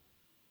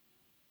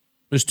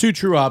 There's 2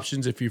 true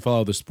options if you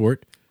follow the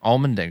sport.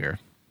 Allmendinger.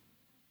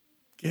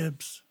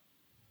 Gibbs.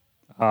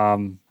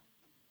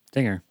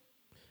 Dinger.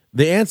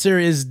 The answer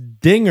is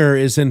Dinger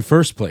is in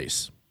 1st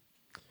place.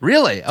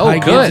 Really? Oh, Ty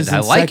Gibbs good. is in I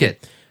like 2nd.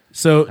 it.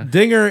 So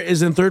Dinger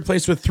is in 3rd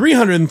place with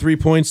 303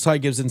 points. Ty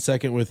Gibbs in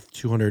 2nd with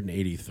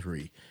 283.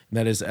 And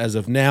that is as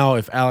of now.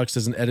 If Alex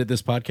doesn't edit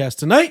this podcast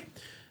tonight,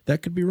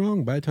 that could be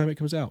wrong by the time it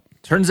comes out.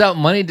 Turns out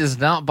money does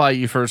not buy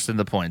you first in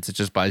the points. It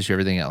just buys you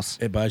everything else.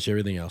 It buys you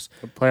everything else.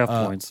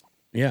 Playoff points.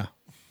 Yeah.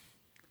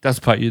 Does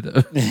buy you,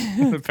 though,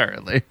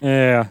 apparently.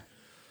 Yeah.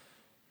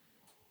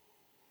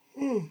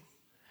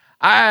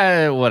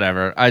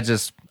 Whatever. I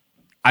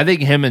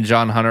think him and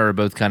John Hunter are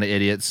both kind of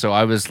idiots. So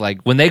I was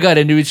like, when they got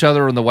into each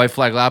other on the white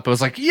flag lap, I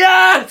was like,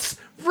 yes,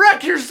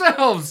 wreck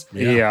yourselves.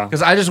 Yeah.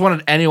 Because I just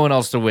wanted anyone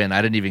else to win.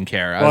 I didn't even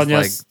care. I Well, was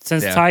like,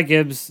 since yeah. Ty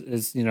Gibbs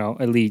is,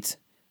 elite,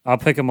 I'll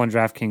pick him on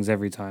DraftKings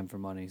every time for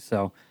money.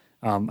 So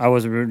I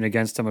wasn't rooting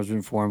against him. I was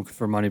rooting for him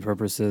for money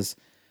purposes.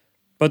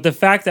 But the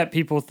fact that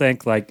people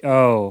think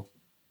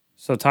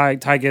so Ty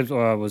Gibbs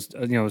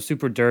was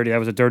super dirty. That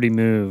was a dirty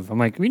move. I'm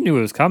like, we knew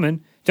it was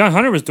coming. John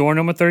Hunter was doing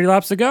him with 30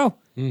 laps to go.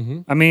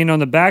 Mm-hmm. I mean, on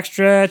the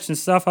backstretch and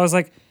stuff, I was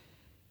like,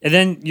 and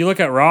then you look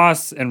at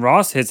Ross, and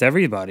Ross hits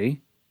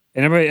everybody.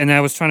 And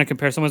I was trying to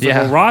compare someone.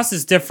 Yeah. Well, Ross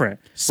is different.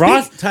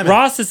 Time out.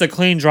 Ross is a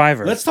clean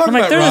driver. Let's talk I'm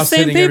about they're Ross the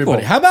same hitting people.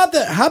 everybody.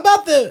 How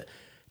about the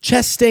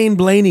Chastain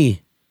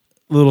Blaney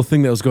little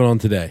thing that was going on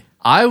today?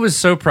 I was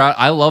so proud.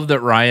 I love that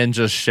Ryan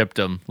just shipped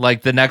him.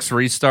 Like the next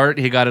restart,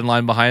 he got in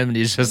line behind him, and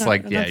he's just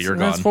like, "Yeah, you're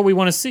gone." That's what we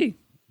want to see.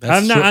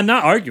 That's true. I'm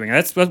not arguing.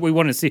 That's what we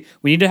want to see.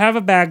 We need to have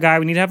a bad guy.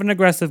 We need to have an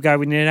aggressive guy.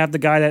 We need to have the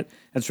guy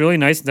that's really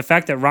nice. And the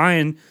fact that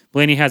Ryan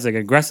Blaney has an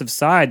aggressive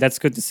side, that's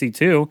good to see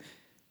too.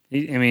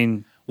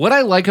 What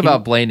I like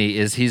about Blaney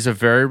is he's a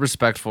very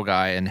respectful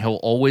guy, and he'll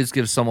always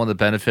give someone the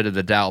benefit of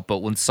the doubt. But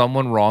when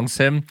someone wrongs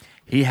him,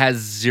 he has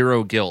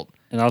zero guilt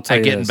And I'll tell at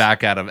you getting this.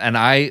 back at him. And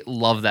I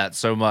love that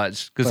so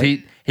much because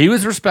he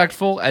was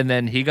respectful, and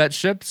then he got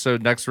shipped. So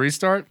next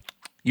restart,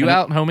 you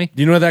out, homie.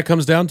 Do you know what that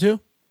comes down to?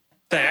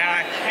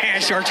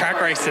 Short track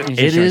racing.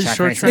 It is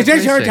short track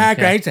racing. Yeah.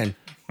 racing.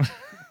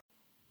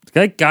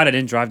 Thank God I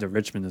didn't drive to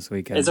Richmond this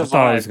weekend. It's a I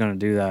thought I vibe. was going to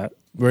do that.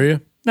 Were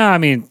you? No, I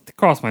mean, it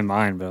crossed my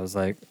mind, but I was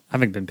like, I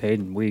haven't been paid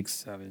in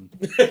weeks. I mean,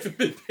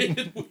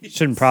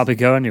 shouldn't probably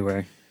go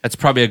anywhere. That's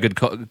probably a good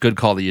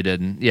call that you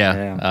didn't. Yeah.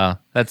 Yeah.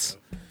 That's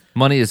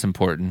money is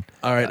important.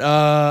 All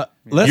right.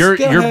 Let's your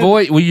go ahead.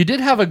 boy. Well, you did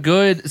have a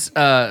good.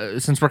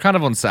 Since we're kind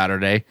of on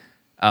Saturday,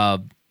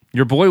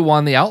 your boy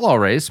won the outlaw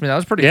race. I mean, that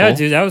was pretty Yeah, cool.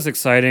 dude, that was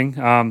exciting.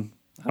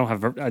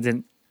 I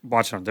didn't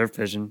watch it on Dirt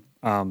Vision,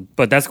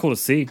 but that's cool to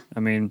see. I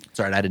mean,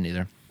 Sorry, I didn't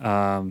either.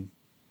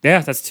 yeah,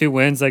 that's 2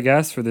 wins, I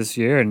guess, for this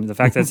year, and the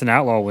fact that it's an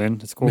outlaw win,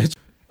 it's cool.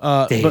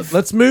 But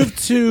let's move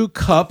to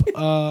Cup.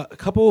 A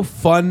couple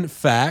fun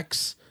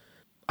facts.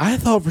 I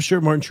thought for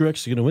sure Martin Truex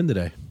was going to win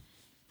today.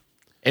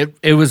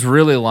 It was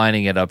really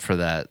lining it up for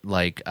that.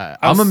 Like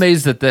I'm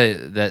amazed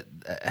that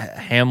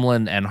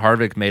Hamlin and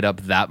Harvick made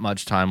up that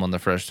much time on the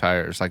fresh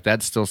tires. Like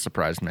that still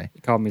surprised me.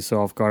 It caught me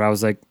so off guard. I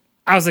was like,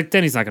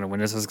 Denny's not going to win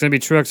this. It's going to be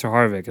Truex or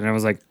Harvick. And I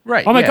was like,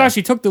 right, oh my gosh,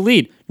 he took the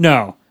lead.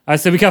 No. I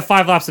said, we got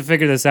 5 laps to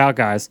figure this out,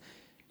 guys.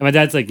 And my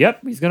dad's like, yep,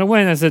 he's going to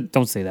win. I said,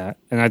 don't say that.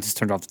 And I just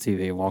turned off the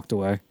TV and walked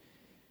away.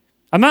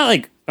 I'm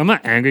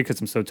not angry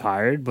because I'm so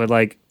tired, but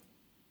like,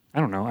 I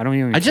don't know. I don't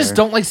even I just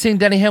don't like seeing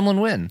Denny Hamlin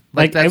win.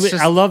 Like that's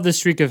I love the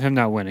streak of him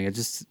not winning. It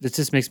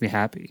just makes me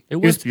happy. It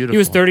was beautiful. He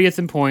was 30th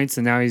in points,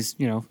 and now he's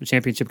a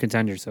championship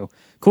contender. So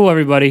cool,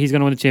 everybody. He's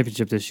going to win the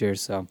championship this year.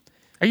 So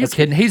are you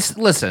kidding?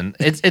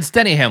 It's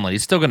Denny Hamlin.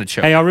 He's still going to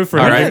choke. Hey, I'll root for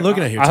All him. right,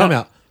 looking at here. Time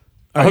out.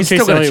 I hope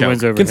Chase Elliott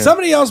wins over Can him.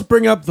 somebody else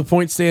bring up the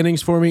point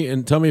standings for me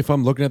and tell me if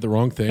I'm looking at the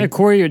wrong thing? Hey,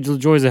 Corey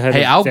LaJoy's ahead.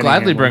 Hey, of I'll Denny gladly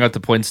Hamlin. bring up the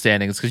point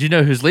standings because you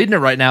know who's leading it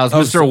right now is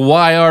Mr.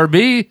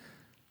 YRB,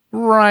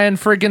 Ryan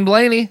freaking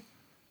Blaney.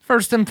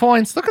 First in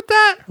points. Look at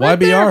that. Right YBR,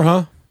 there.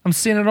 huh? I'm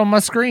seeing it on my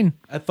screen.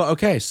 I thought,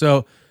 okay,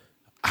 so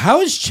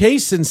how is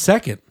Chase in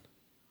second?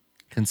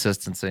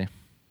 Consistency.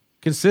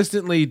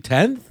 Consistently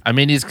 10th? I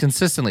mean, he's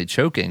consistently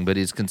choking, but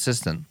he's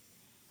consistent.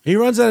 He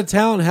runs out of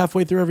talent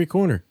halfway through every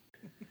corner.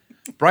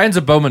 Brian's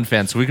a Bowman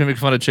fan, so we can make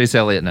fun of Chase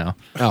Elliott now.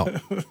 Oh.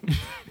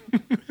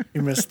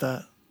 You missed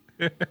that.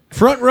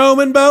 Front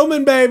Roman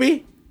Bowman,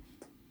 baby.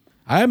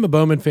 I am a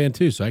Bowman fan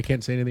too, so I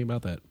can't say anything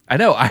about that. I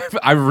know.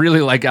 I really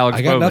like Alex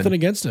I got Bowman. nothing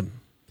against him.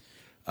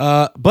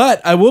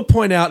 But I will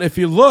point out, if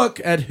you look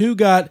at who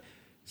got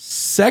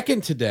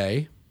second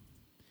today,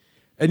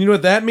 and you know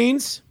what that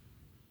means?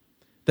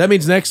 That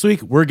means next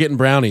week we're getting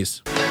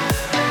brownies.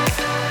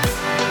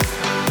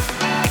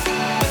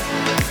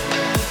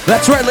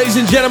 That's right, ladies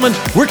and gentlemen.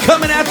 We're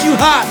coming at you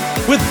hot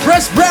with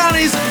fresh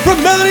brownies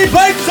from Melody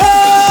Bites.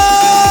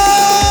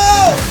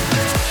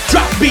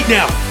 Drop beat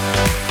now.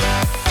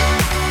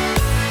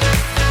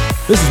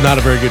 This is not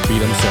a very good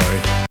beat. I'm sorry.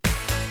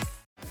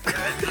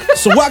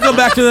 So welcome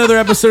back to another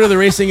episode of the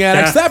Racing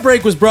Addicts. Yeah. That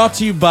break was brought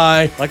to you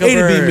by Like a A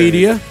to B bird.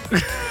 Media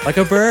Like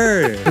a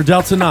bird. or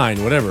Delta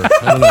 9, whatever.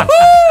 I don't know.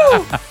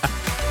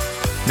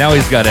 Now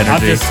he's got energy.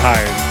 I'm just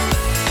tired.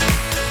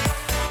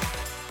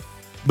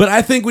 But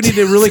I think we need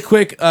to really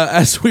quick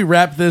as we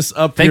wrap this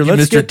up Thank here.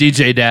 you, Mr.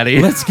 DJ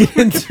Daddy. Let's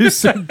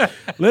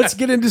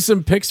get into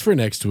some picks for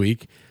next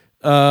week.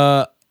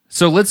 So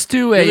let's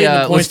do Really,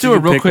 the a points did you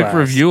real pick quick last?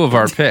 review of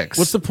our picks.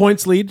 What's the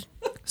points lead?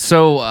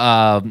 So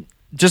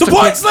just The a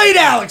quick, points lead,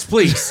 Alex,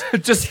 please.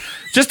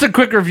 just a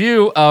quick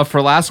review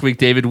for last week,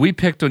 David. We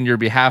picked on your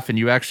behalf, and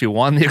you actually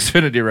won the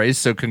Xfinity race.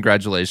 So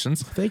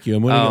congratulations. Thank you.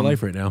 I'm winning at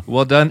life right now.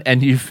 Well done,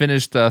 and you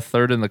finished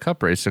third in the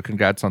Cup race. So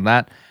congrats on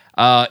that.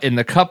 In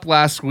the Cup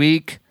last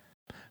week,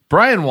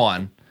 Brian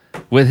won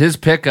with his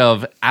pick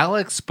of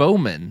Alex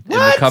Bowman in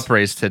the Cup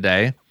race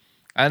today.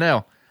 I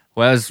know.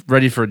 Well, I was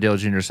ready for a Dale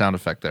Jr. sound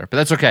effect there, but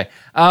that's okay.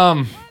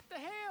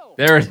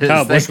 There it is.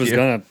 Kyle Busch Thank was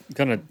you.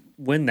 gonna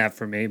win that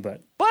for me,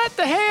 but What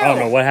the hell? I don't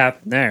know what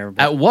happened there.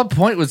 But At what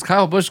point was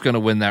Kyle Busch going to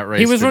win that race?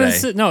 he was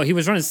today? running. He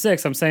was running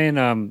 6. I'm saying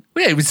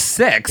Yeah, he was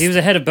 6. he was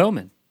ahead of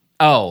Bowman.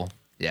 Oh,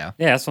 yeah.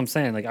 Yeah, that's what I'm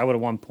saying. Like I would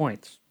have won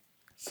points.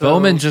 So,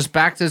 Bowman just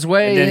backed his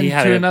way And then he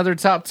had into a- another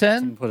top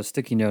 10. Put a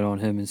sticky note on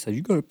him and said,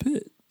 "You got to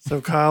pit." So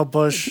Kyle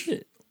Busch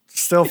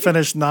still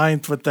finished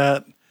 9th with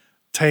that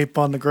tape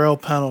on the grill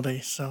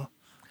penalty. So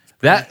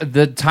That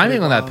the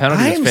timing on that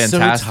penalty I was am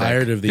fantastic. so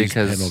tired of these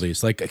because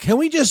penalties. Like, can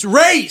we just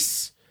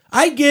race?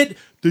 I get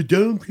the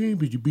dumb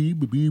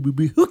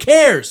who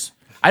cares?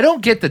 I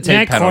don't get the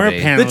tape That corner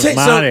penalty. panel The was so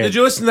modded. did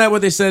you listen to that?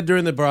 What they said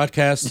during the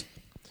broadcast,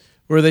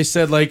 where they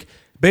said like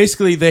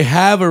basically they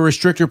have a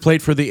restrictor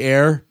plate for the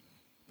air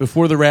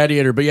before the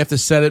radiator, but you have to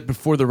set it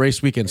before the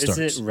race weekend starts.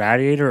 Is it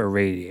radiator or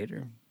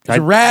radiator? It's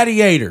a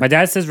radiator. My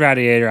dad says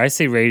radiator. I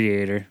say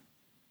radiator.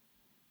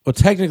 Well,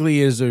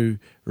 technically, it is a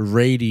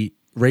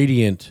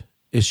radiant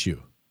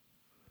issue.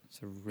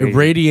 It's a It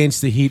radiates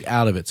the heat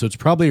out of it, so it's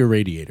probably a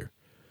radiator.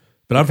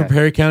 But I'm from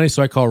Perry County,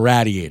 so I call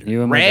radiator.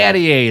 You and my dad.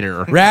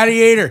 Radiator.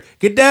 Radiator,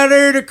 get down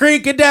there to the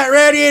creek, get that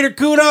radiator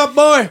cooled off,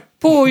 boy.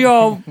 Pull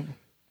y'all.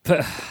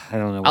 I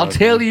don't know. I'll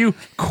tell you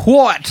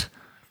what.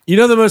 You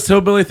know the most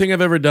hillbilly thing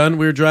I've ever done?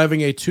 We were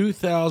driving a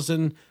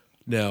 90.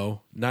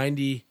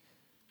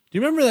 Do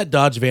you remember that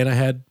Dodge van I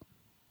had?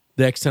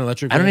 The X10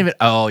 electric I don't van? even.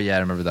 Oh yeah, I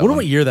remember that. What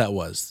one. year that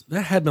was?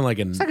 That had been like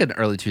in It's like an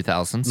early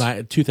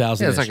 2000s.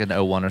 2000. Yeah, it's like an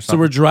 01 or So something.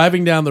 we're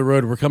driving down the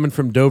road. We're coming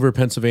from Dover,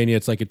 Pennsylvania.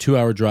 It's like a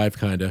 2-hour drive,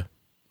 kind of.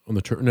 On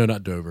the no,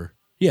 not Dover.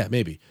 Yeah,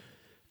 maybe.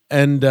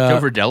 And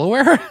Dover,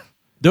 Delaware.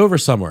 Dover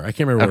somewhere. I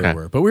can't remember where Okay.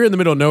 we were. But we were in the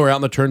middle of nowhere out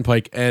on the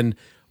turnpike, and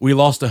we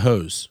lost a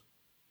hose.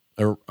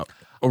 A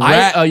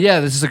Yeah,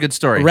 this is a good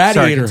story. radiator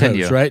Sorry,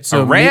 continue. hose, right?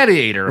 So a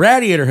radiator.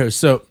 Radiator hose.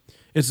 So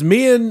it's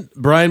me and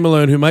Brian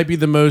Malone, who might be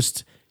the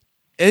most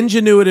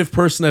ingenuitive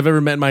person I've ever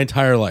met in my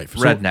entire life.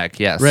 So- Redneck,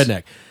 yes.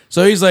 Redneck.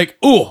 So he's like,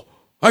 "Oh,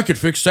 I could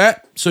fix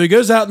that." So he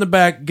goes out in the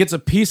back, gets a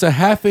piece of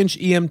 1/2-inch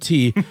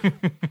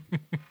EMT,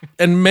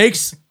 and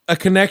makes a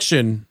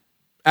connection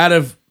out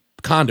of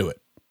conduit.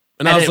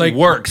 And I was it like,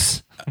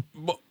 works.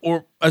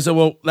 or I said,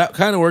 "Well, that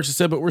kind of works." He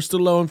said, "But we're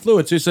still low on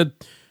fluid." So he said,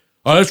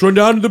 "Oh, let's run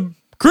down to the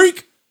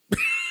Creek.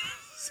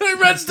 So he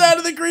runs down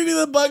to the creek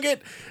with a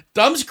bucket,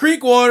 dumps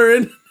creek water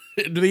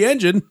into the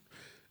engine,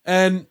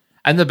 and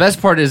the best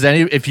part is,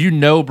 if you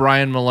know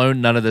Brian Malone,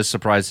 none of this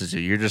surprises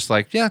you. You're just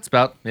like, yeah, it's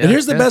about. Yeah, and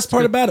here's the best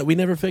part about it: we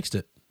never fixed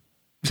it.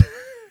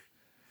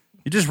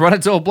 You just run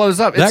it till it blows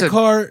up.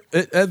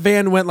 That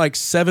van went like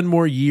 7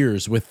 more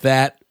years with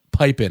that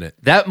pipe in it.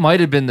 That might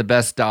have been the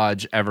best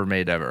Dodge ever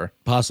made ever.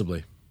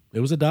 Possibly, it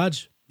was a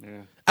Dodge.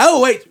 Yeah.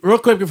 Oh wait, real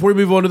quick before we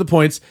move on to the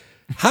points,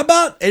 how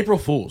about April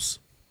Fools?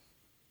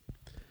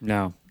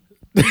 No.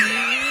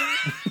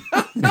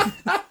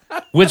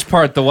 Which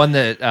part? The one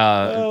that?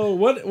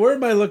 Where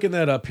am I looking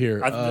that up here?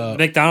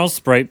 McDonald's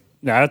Sprite.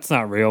 That's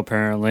not real,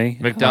 apparently.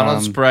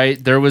 McDonald's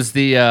Sprite. There was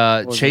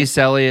the Chase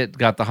Elliott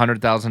got the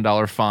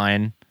 $100,000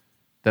 fine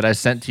that I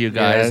sent to you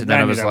guys, and then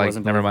I was like,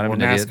 never mind, I'm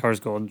an idiot. NASCAR's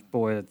golden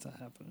boy. That's not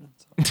happening.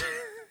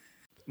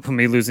 So.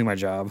 Me losing my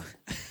job.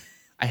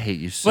 I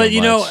hate you so much. But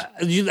you know,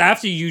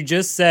 after you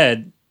just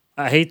said,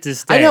 I hate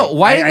this day. I know.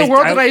 Why in the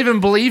world did I even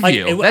believe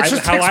you? That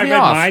just how ticks I me read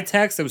off. my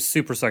text, it was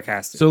super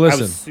sarcastic. So listen.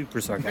 I was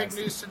super sarcastic. Big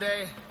news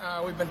today.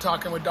 We've been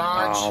talking with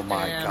Dodge. Oh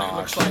my and gosh. it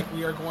looks like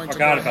we are going to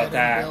Forgot go about ahead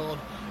that. and build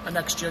a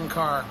next-gen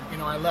car. You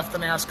know, I left the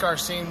NASCAR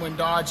scene when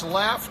Dodge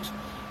left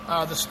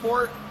the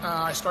sport.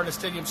 I started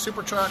Stadium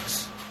Super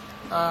Trucks.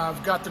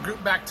 I've got the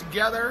group back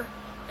together,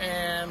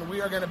 and we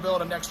are going to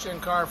build a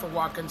next-gen car for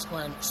Watkins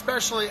Glen,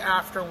 especially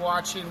after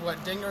watching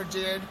what Dinger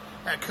did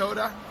at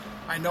COTA.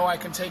 I know I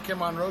can take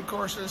him on road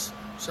courses,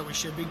 so we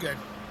should be good.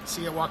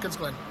 See you at Watkins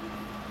Glen.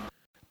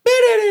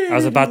 I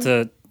was about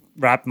to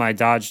wrap my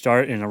Dodge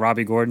Dart in a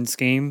Robbie Gordon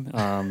scheme.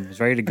 I was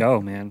ready to go,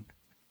 man.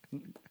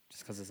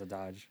 Just because it's a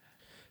Dodge.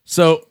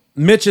 So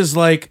Mitch is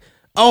like,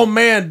 "Oh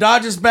man,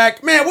 Dodge is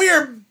back! Man, we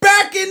are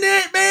back in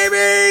it,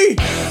 baby!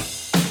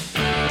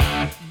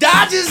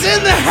 Dodge is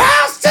in the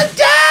house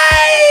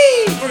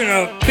today! We're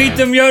going to beat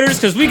them Yoders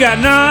because we got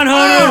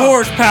 900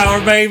 horsepower,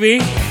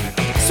 baby.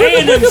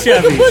 And them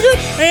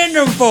Chevys. And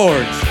them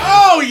Fords.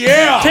 Oh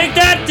yeah! Take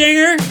that,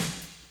 Dinger.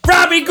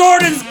 Robbie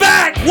Gordon's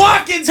back.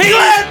 Watkins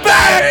Glen,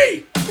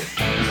 baby!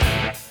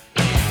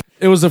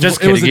 It was a Just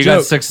it kidding. was a You joke.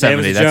 got 670.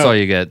 It was a That's joke. all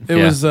you get. It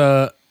was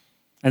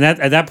And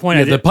at that point,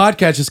 I the did.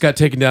 podcast just got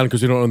taken down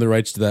because we don't own the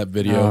rights to that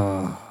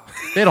video.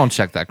 They don't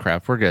check that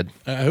crap. We're good.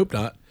 I hope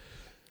not.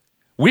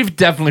 We've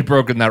definitely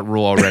broken that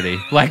rule already.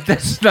 Like,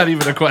 that's not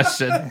even a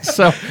question.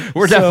 So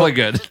we're definitely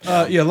good.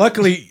 Yeah,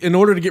 luckily, in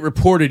order to get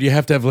reported, you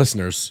have to have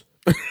listeners.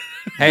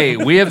 Hey,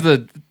 we have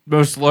the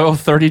most loyal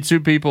 32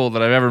 people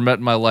that I've ever met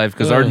in my life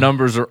because our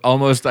numbers are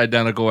almost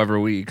identical every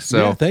week. So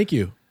Yeah, thank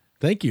you.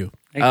 Thank you.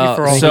 Thank you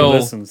for all so who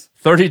listens.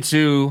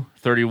 32,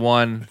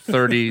 31,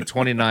 30,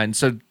 29.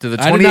 So to the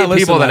I did not 28 listen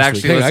people that last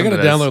actually week. Hey, I listen got to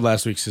to this, download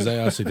last week's because I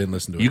honestly didn't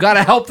listen to it. you got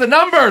to help the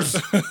numbers.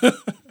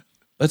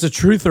 That's a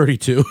true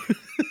 32.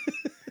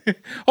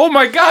 Oh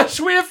my gosh,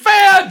 we have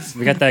fans.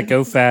 We got that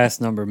go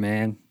fast number,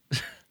 man.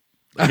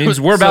 It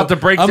means we're about to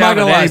break I'm down not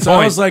at gonna lie. any So I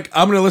point. was like,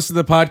 I'm going to listen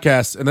to the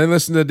podcast, and then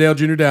listen to the Dale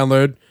Jr.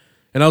 download,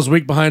 and I was a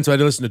week behind, so I had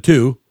to listen to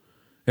 2,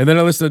 and then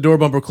I listened to Door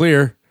Bumper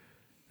Clear,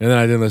 and then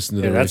I didn't listen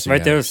to the That's Racing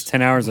right there. Addicts. Was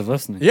 10 hours of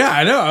listening. Yeah,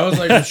 I know. I was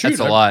like, shoot,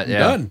 That's a lot, I'm yeah.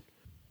 done.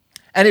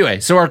 Anyway,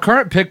 so our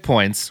current pick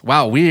points.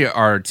 Wow, we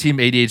are Team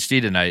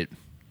ADHD tonight.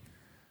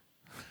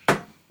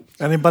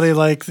 Anybody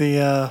like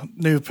the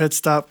new pit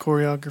stop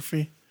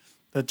choreography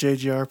that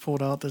JGR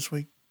pulled out this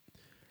week?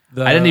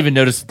 I didn't even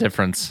notice the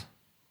difference.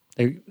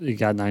 You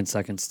got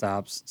 9-second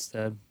stops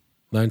instead.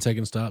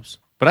 9-second stops.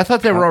 But I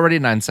thought they were already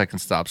 9-second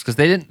stops because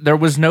they didn't. There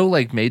was no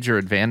like major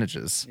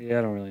advantages. Yeah,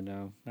 I don't really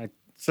know.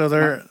 So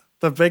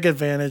the big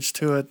advantage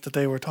to it that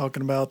they were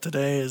talking about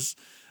today is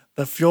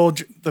the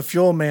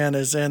fuel man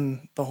is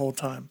in the whole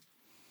time.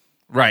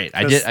 Right,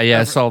 I did. Yeah,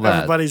 I saw that.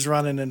 Everybody's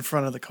running in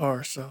front of the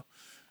car, so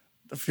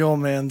the fuel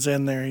man's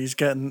in there. He's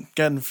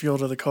getting fuel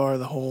to the car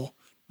the whole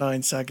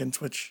 9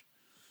 seconds, which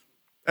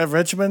at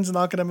Richmond's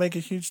not going to make a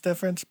huge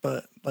difference.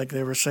 But like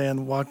they were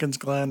saying, Watkins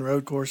Glen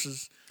road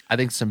courses. I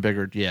think some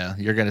bigger. Yeah,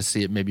 you're going to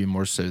see it maybe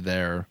more so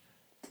there.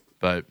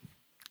 But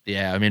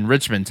yeah, I mean,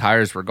 Richmond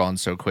tires were gone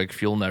so quick,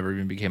 fuel never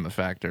even became a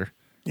factor.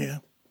 Yeah.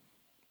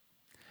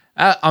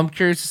 I'm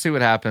curious to see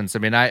what happens. I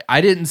mean,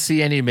 I didn't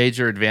see any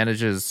major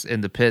advantages in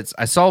the pits.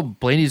 I saw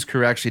Blaney's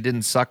crew actually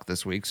didn't suck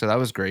this week, so that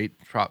was great.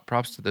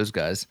 Props to those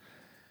guys.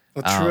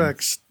 Well,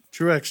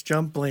 Truex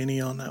jumped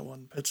Blaney on that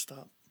one pit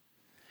stop.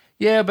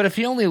 Yeah, but if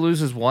he only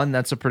loses one,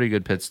 that's a pretty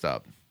good pit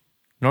stop.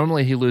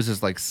 Normally he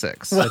loses like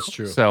 6. That's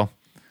true. So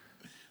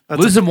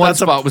losing one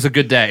spot was a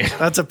good day.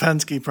 That's a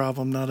Penske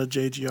problem, not a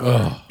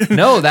JGR.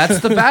 No,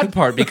 that's the bad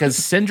part because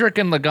Cindric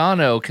and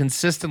Logano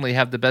consistently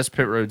have the best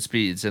pit road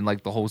speeds in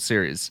like the whole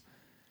series.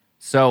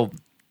 So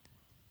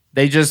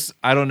they just,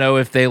 I don't know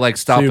if they like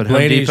stop at Home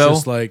Blaney's Depot.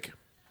 just like,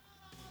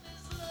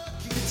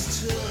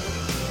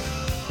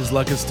 his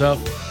luck is tough.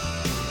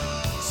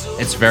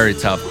 It's very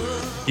tough.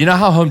 You know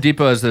how Home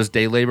Depot has those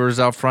day laborers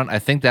out front? I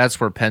think that's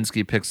where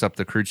Penske picks up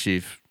the crew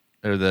chief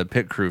or the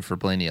pit crew for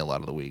Blaney a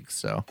lot of the weeks.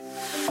 So.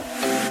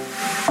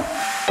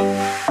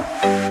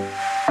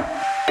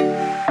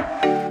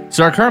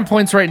 So our current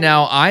points right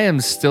now, I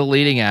am still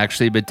leading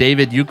actually, but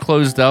David, you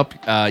closed up.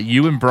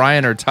 You and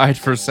Brian are tied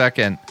for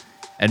second.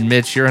 And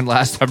Mitch, you're in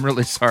last. I'm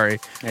really sorry.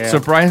 Yeah. So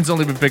Brian's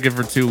only been picking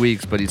for 2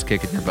 weeks, but he's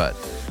kicking your butt.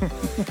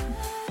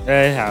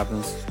 It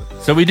happens.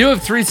 So we do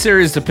have 3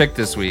 series to pick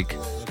this week.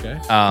 Okay.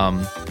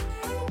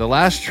 The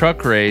last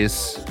truck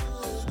race,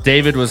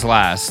 David was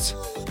last.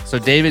 So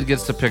David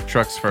gets to pick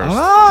trucks first.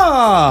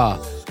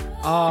 Ah!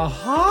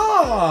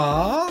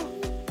 Aha!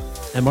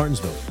 And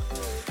Martinsville.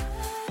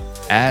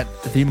 At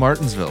the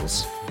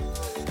Martinsvilles.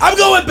 I'm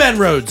going with Ben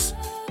Rhodes.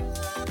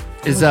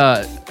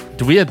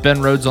 Do we have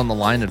Ben Rhodes on the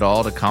line at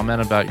all to comment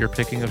about your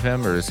picking of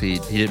him, or is he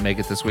didn't make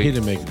it this week? He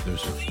didn't make it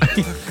this week.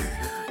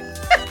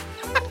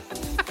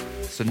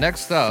 So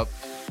next up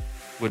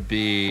would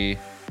be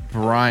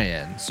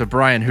Brian. So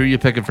Brian, who are you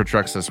picking for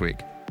trucks this week?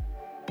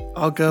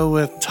 I'll go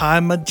with Ty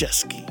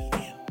Majeski.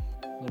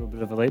 A little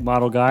bit of a late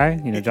model guy.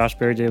 You know, Josh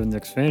Berry did with the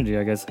Xfinity.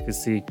 I guess I can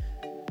see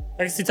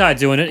Ty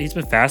doing it. He's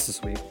been fast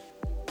this week.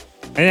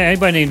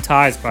 Anybody named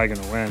Ty is probably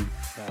going to win.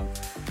 So.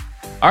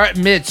 All right,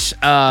 Mitch,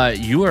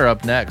 you are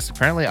up next.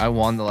 Apparently, I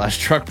won the last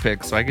truck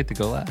pick, so I get to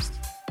go last.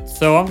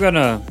 So I'm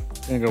gonna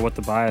go with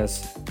the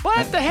bias.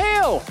 What the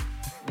hell?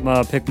 I'm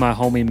gonna pick my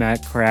homie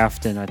Matt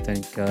Crafton. I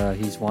think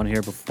he's won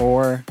here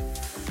before.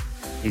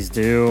 He's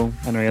due.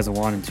 I know he hasn't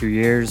won in 2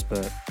 years,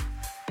 but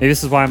maybe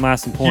this is why I'm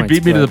last in points.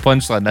 You beat me to the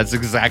punchline. That's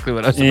exactly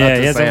what I was about to say. Yeah,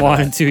 he hasn't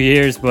won in 2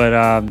 years, but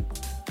I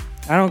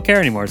don't care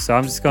anymore. So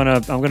I'm gonna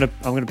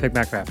pick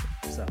Matt Crafton.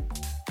 So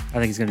I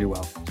think he's gonna do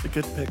well. It's a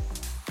good pick.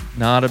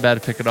 Not a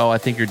bad pick at all. I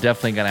think you're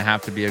definitely going to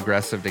have to be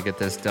aggressive to get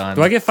this done.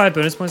 Do I get 5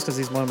 bonus points because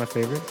he's one of my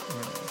favorite?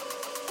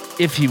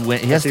 If he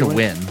win, he has to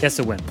win. He has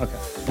to win. Okay.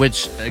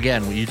 Which,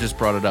 again, you just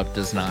brought it up,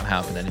 does not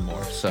happen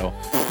anymore. So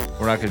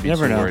we're not going to be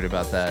too worried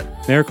about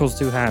that. Miracles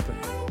do happen.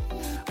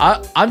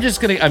 I'm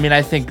just going to,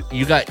 I think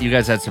you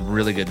guys had some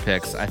really good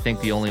picks. I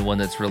think the only one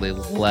that's really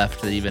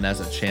left that even has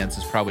a chance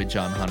is probably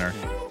John Hunter.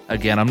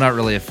 Again, I'm not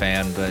really a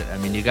fan, but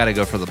you got to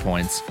go for the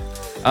points.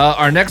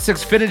 Our next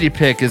Xfinity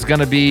pick is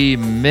going to be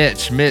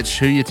Mitch. Mitch,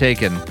 who you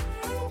taking?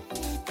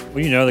 Well,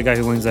 you know the guy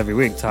who wins every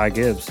week, Ty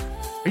Gibbs.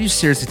 Are you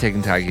seriously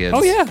taking Ty Gibbs?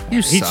 Oh, yeah.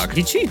 You suck.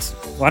 He cheats.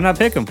 Why not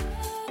pick him?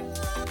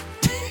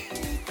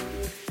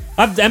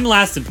 I'm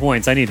last in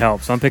points. I need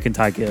help, so I'm picking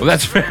Ty Gibbs. Well,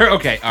 that's fair.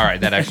 Okay. All right.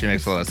 That actually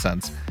makes a lot of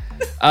sense.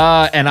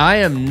 And I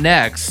am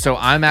next, so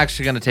I'm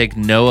actually going to take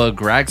Noah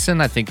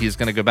Gragson. I think he's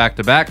going to go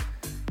back-to-back.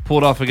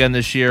 Pulled off again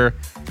this year.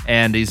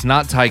 And he's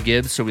not Ty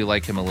Gibbs, so we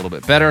like him a little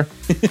bit better.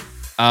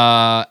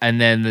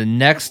 And then the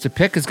next to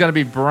pick is going to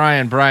be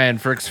Brian. Brian,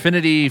 for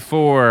Xfinity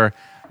for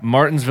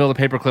Martinsville, the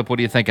paperclip, what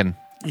are you thinking?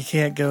 You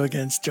can't go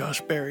against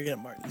Josh Berry at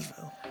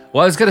Martinsville.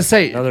 Well, I was going to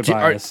say, another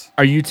bias.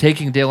 Are you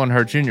taking Dale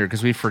Earnhardt Jr.?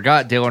 Because we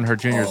forgot Dale Earnhardt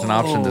Jr. is an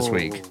option this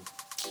week.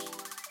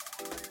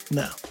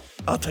 No,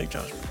 I'll take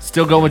Josh Berry.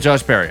 Still going with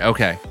Josh Berry.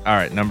 Okay. All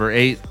right. Number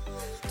 8.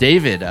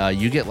 David,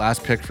 you get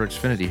last pick for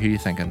Xfinity. Who are you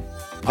thinking?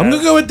 I'm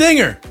going to go with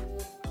Dinger.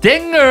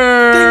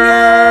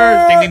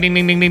 Dinger! Ding, ding, ding,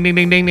 ding, ding, ding,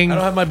 ding, ding, ding. I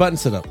don't have my button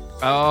set up.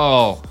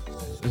 Oh.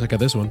 I got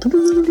this one.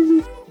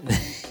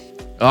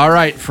 All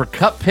right. For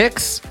Cup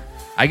picks,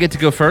 I get to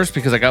go first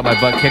because I got my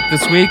butt kicked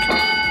this week.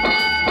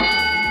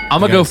 I'm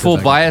going to go full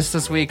bias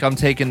this week. I'm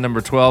taking number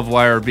 12,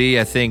 YRB.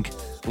 I think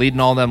leading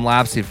all them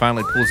laps, he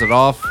finally pulls it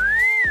off.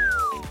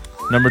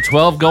 Number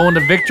 12 going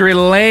to victory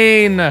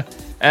lane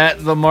at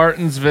the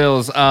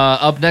Martinsvilles.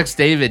 Up next,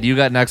 David. You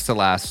got next to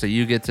last, so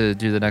you get to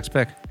do the next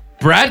pick.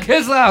 Brad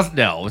Keselowski.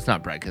 No, it's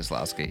not Brad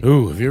Keselowski.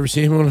 Ooh, have you ever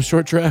seen him on a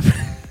short track?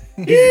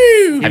 Have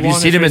you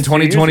seen him in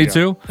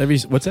 2022?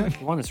 What's that?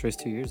 He won this race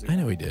 2 years ago. I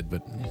know he did,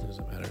 but it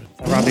doesn't matter.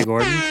 Robbie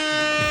Gordon?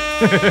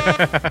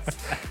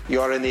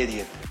 You're an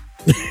idiot.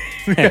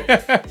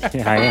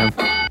 Yeah, I am.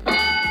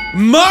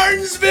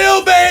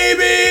 Martinsville,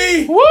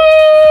 baby! Woo!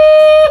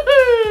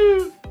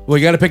 Well,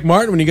 you got to pick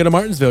Martin when you go to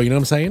Martinsville. You know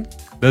what I'm saying?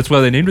 That's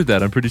why they named it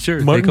that, I'm pretty sure.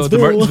 They call it the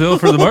Martinsville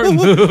for the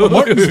Martinsville.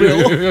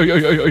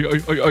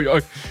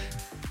 Martinsville.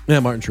 Yeah,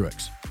 Martin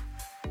Truex.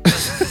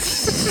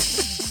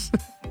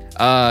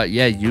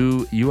 Yeah,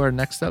 you are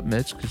next up,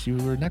 Mitch, because you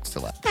were next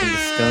to last.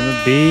 It's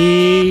gonna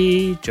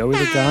be Joey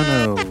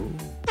Logano.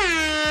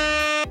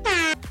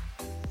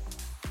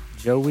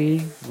 Joey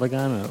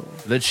Logano.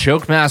 The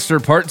Choke Master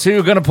Part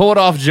 2, gonna pull it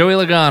off, Joey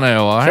Logano.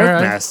 All Choke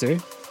right. Master.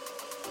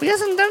 He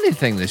hasn't done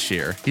anything this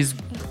year.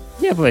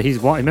 But he's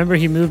remember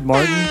he moved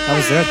Martin? I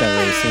was there at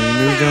that race and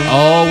he moved him.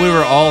 Oh, we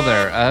were all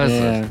there.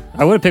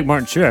 I would have picked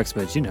Martin Truex,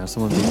 but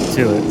someone beat me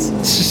to it.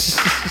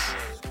 So.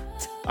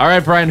 All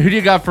right, Brian, who do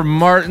you got for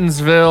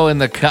Martinsville in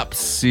the Cup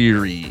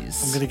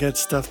Series? I'm going to get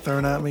stuff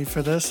thrown at me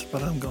for this,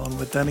 but I'm going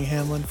with Denny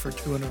Hamlin for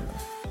 2 in a row.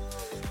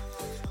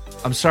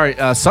 I'm sorry,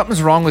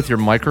 something's wrong with your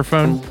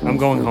microphone. I'm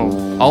going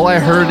home. All I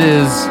heard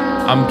is,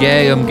 I'm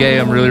gay, I'm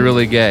really,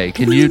 really gay.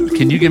 Can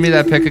you give me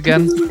that pick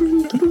again?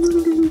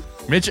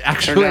 Mitch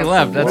actually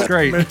left. That's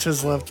great. Mitch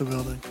has left the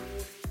building.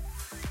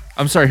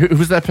 I'm sorry,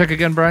 who's that pick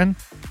again, Brian?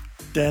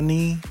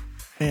 Denny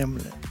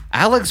Hamlin.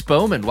 Alex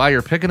Bowman. Wow,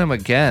 you're picking him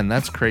again.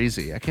 That's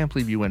crazy. I can't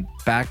believe you went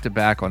back to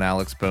back on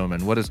Alex Bowman.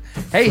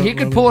 Hey, he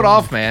could pull it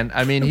off, man.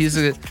 I mean, he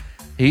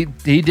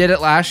did it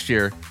last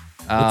year.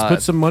 Let's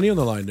put some money on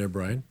the line there,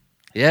 Brian.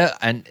 Yeah,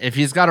 and if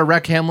he's got to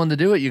wreck Hamlin to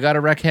do it, you got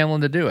to wreck Hamlin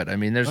to do it. I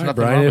mean, there's All right,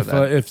 nothing Brian, wrong with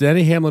that. if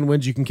Denny Hamlin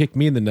wins, you can kick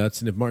me in the nuts,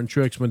 and if Martin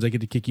Truex wins, I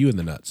get to kick you in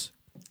the nuts.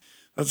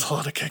 That's a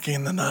lot of kicking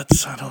in the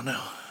nuts. I don't know.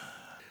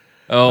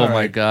 Oh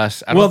my gosh!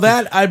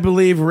 That I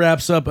believe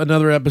wraps up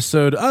another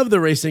episode of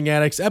the Racing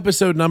Addicts,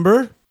 episode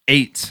number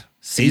 8,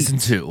 season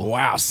 2.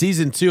 Wow,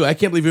 season 2. I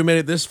can't believe we made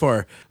it this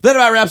far. That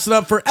about wraps it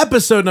up for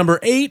episode number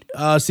 8,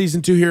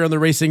 season 2 here on the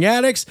Racing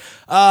Addicts.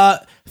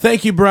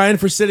 Thank you, Brian,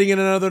 for sitting in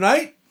another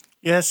night.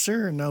 Yes,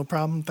 sir. No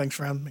problem. Thanks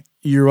for having me.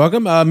 You're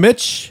welcome.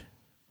 Mitch.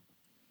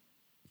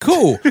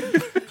 Cool.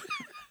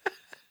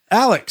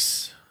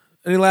 Alex,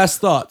 any last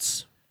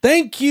thoughts?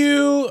 Thank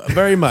you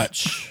very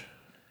much.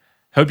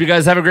 Hope you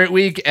guys have a great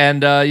week.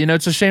 And,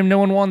 it's a shame no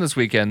one won this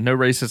weekend. No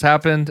races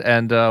happened.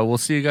 And we'll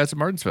see you guys at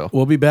Martinsville.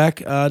 We'll be back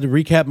to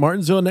recap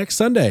Martinsville next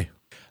Sunday.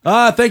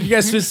 Thank you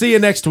guys. See you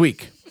next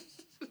week.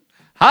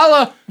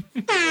 Holla!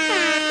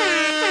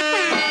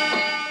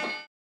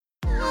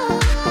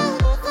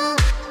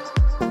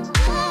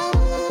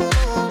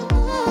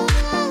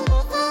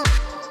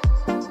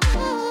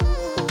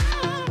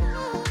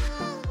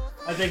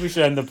 I think we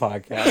should end the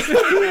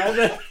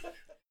podcast.